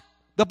and what?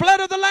 The blood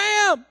of the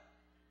Lamb.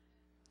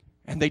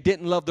 And they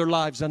didn't love their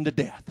lives unto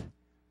death.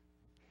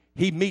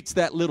 He meets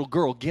that little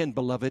girl again,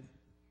 beloved.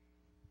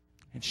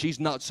 And she's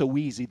not so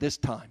easy this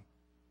time.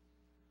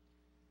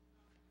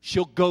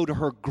 She'll go to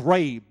her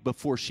grave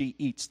before she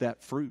eats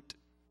that fruit.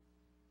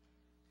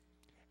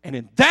 And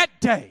in that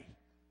day,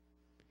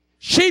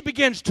 she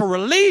begins to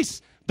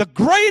release the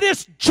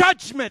greatest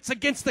judgments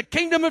against the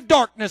kingdom of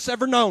darkness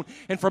ever known.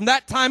 And from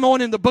that time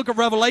on in the book of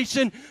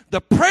Revelation,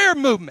 the prayer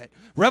movement,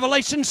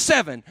 Revelation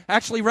 7,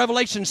 actually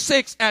Revelation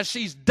 6, as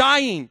she's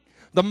dying,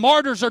 the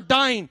martyrs are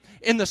dying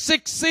in the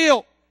sixth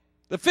seal,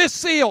 the fifth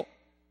seal.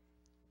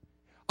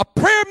 A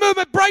prayer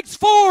movement breaks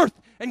forth,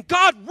 and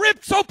God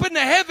rips open the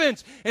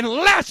heavens and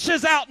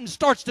lashes out and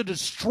starts to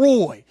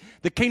destroy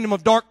the kingdom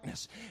of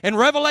darkness. In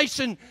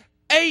Revelation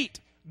 8,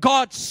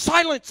 God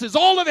silences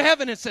all of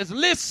heaven and says,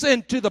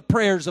 "Listen to the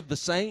prayers of the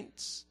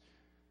saints."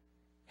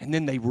 And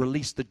then they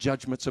release the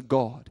judgments of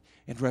God.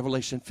 In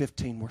Revelation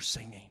 15, we're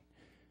singing,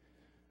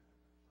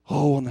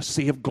 "Oh, on the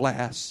sea of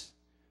glass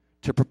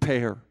to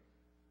prepare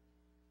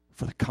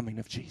for the coming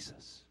of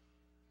Jesus."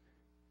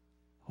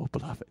 Oh,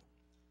 beloved,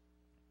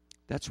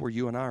 that's where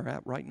you and I are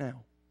at right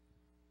now.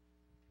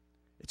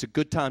 It's a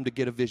good time to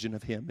get a vision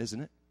of Him,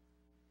 isn't it?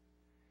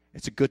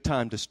 It's a good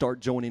time to start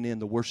joining in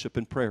the worship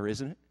and prayer,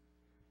 isn't it?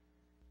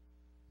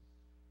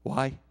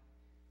 Why?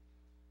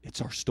 It's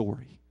our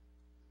story.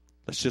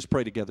 Let's just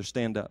pray together.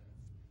 Stand up.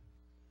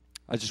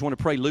 I just want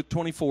to pray Luke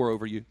 24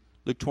 over you.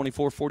 Luke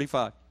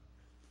 24:45.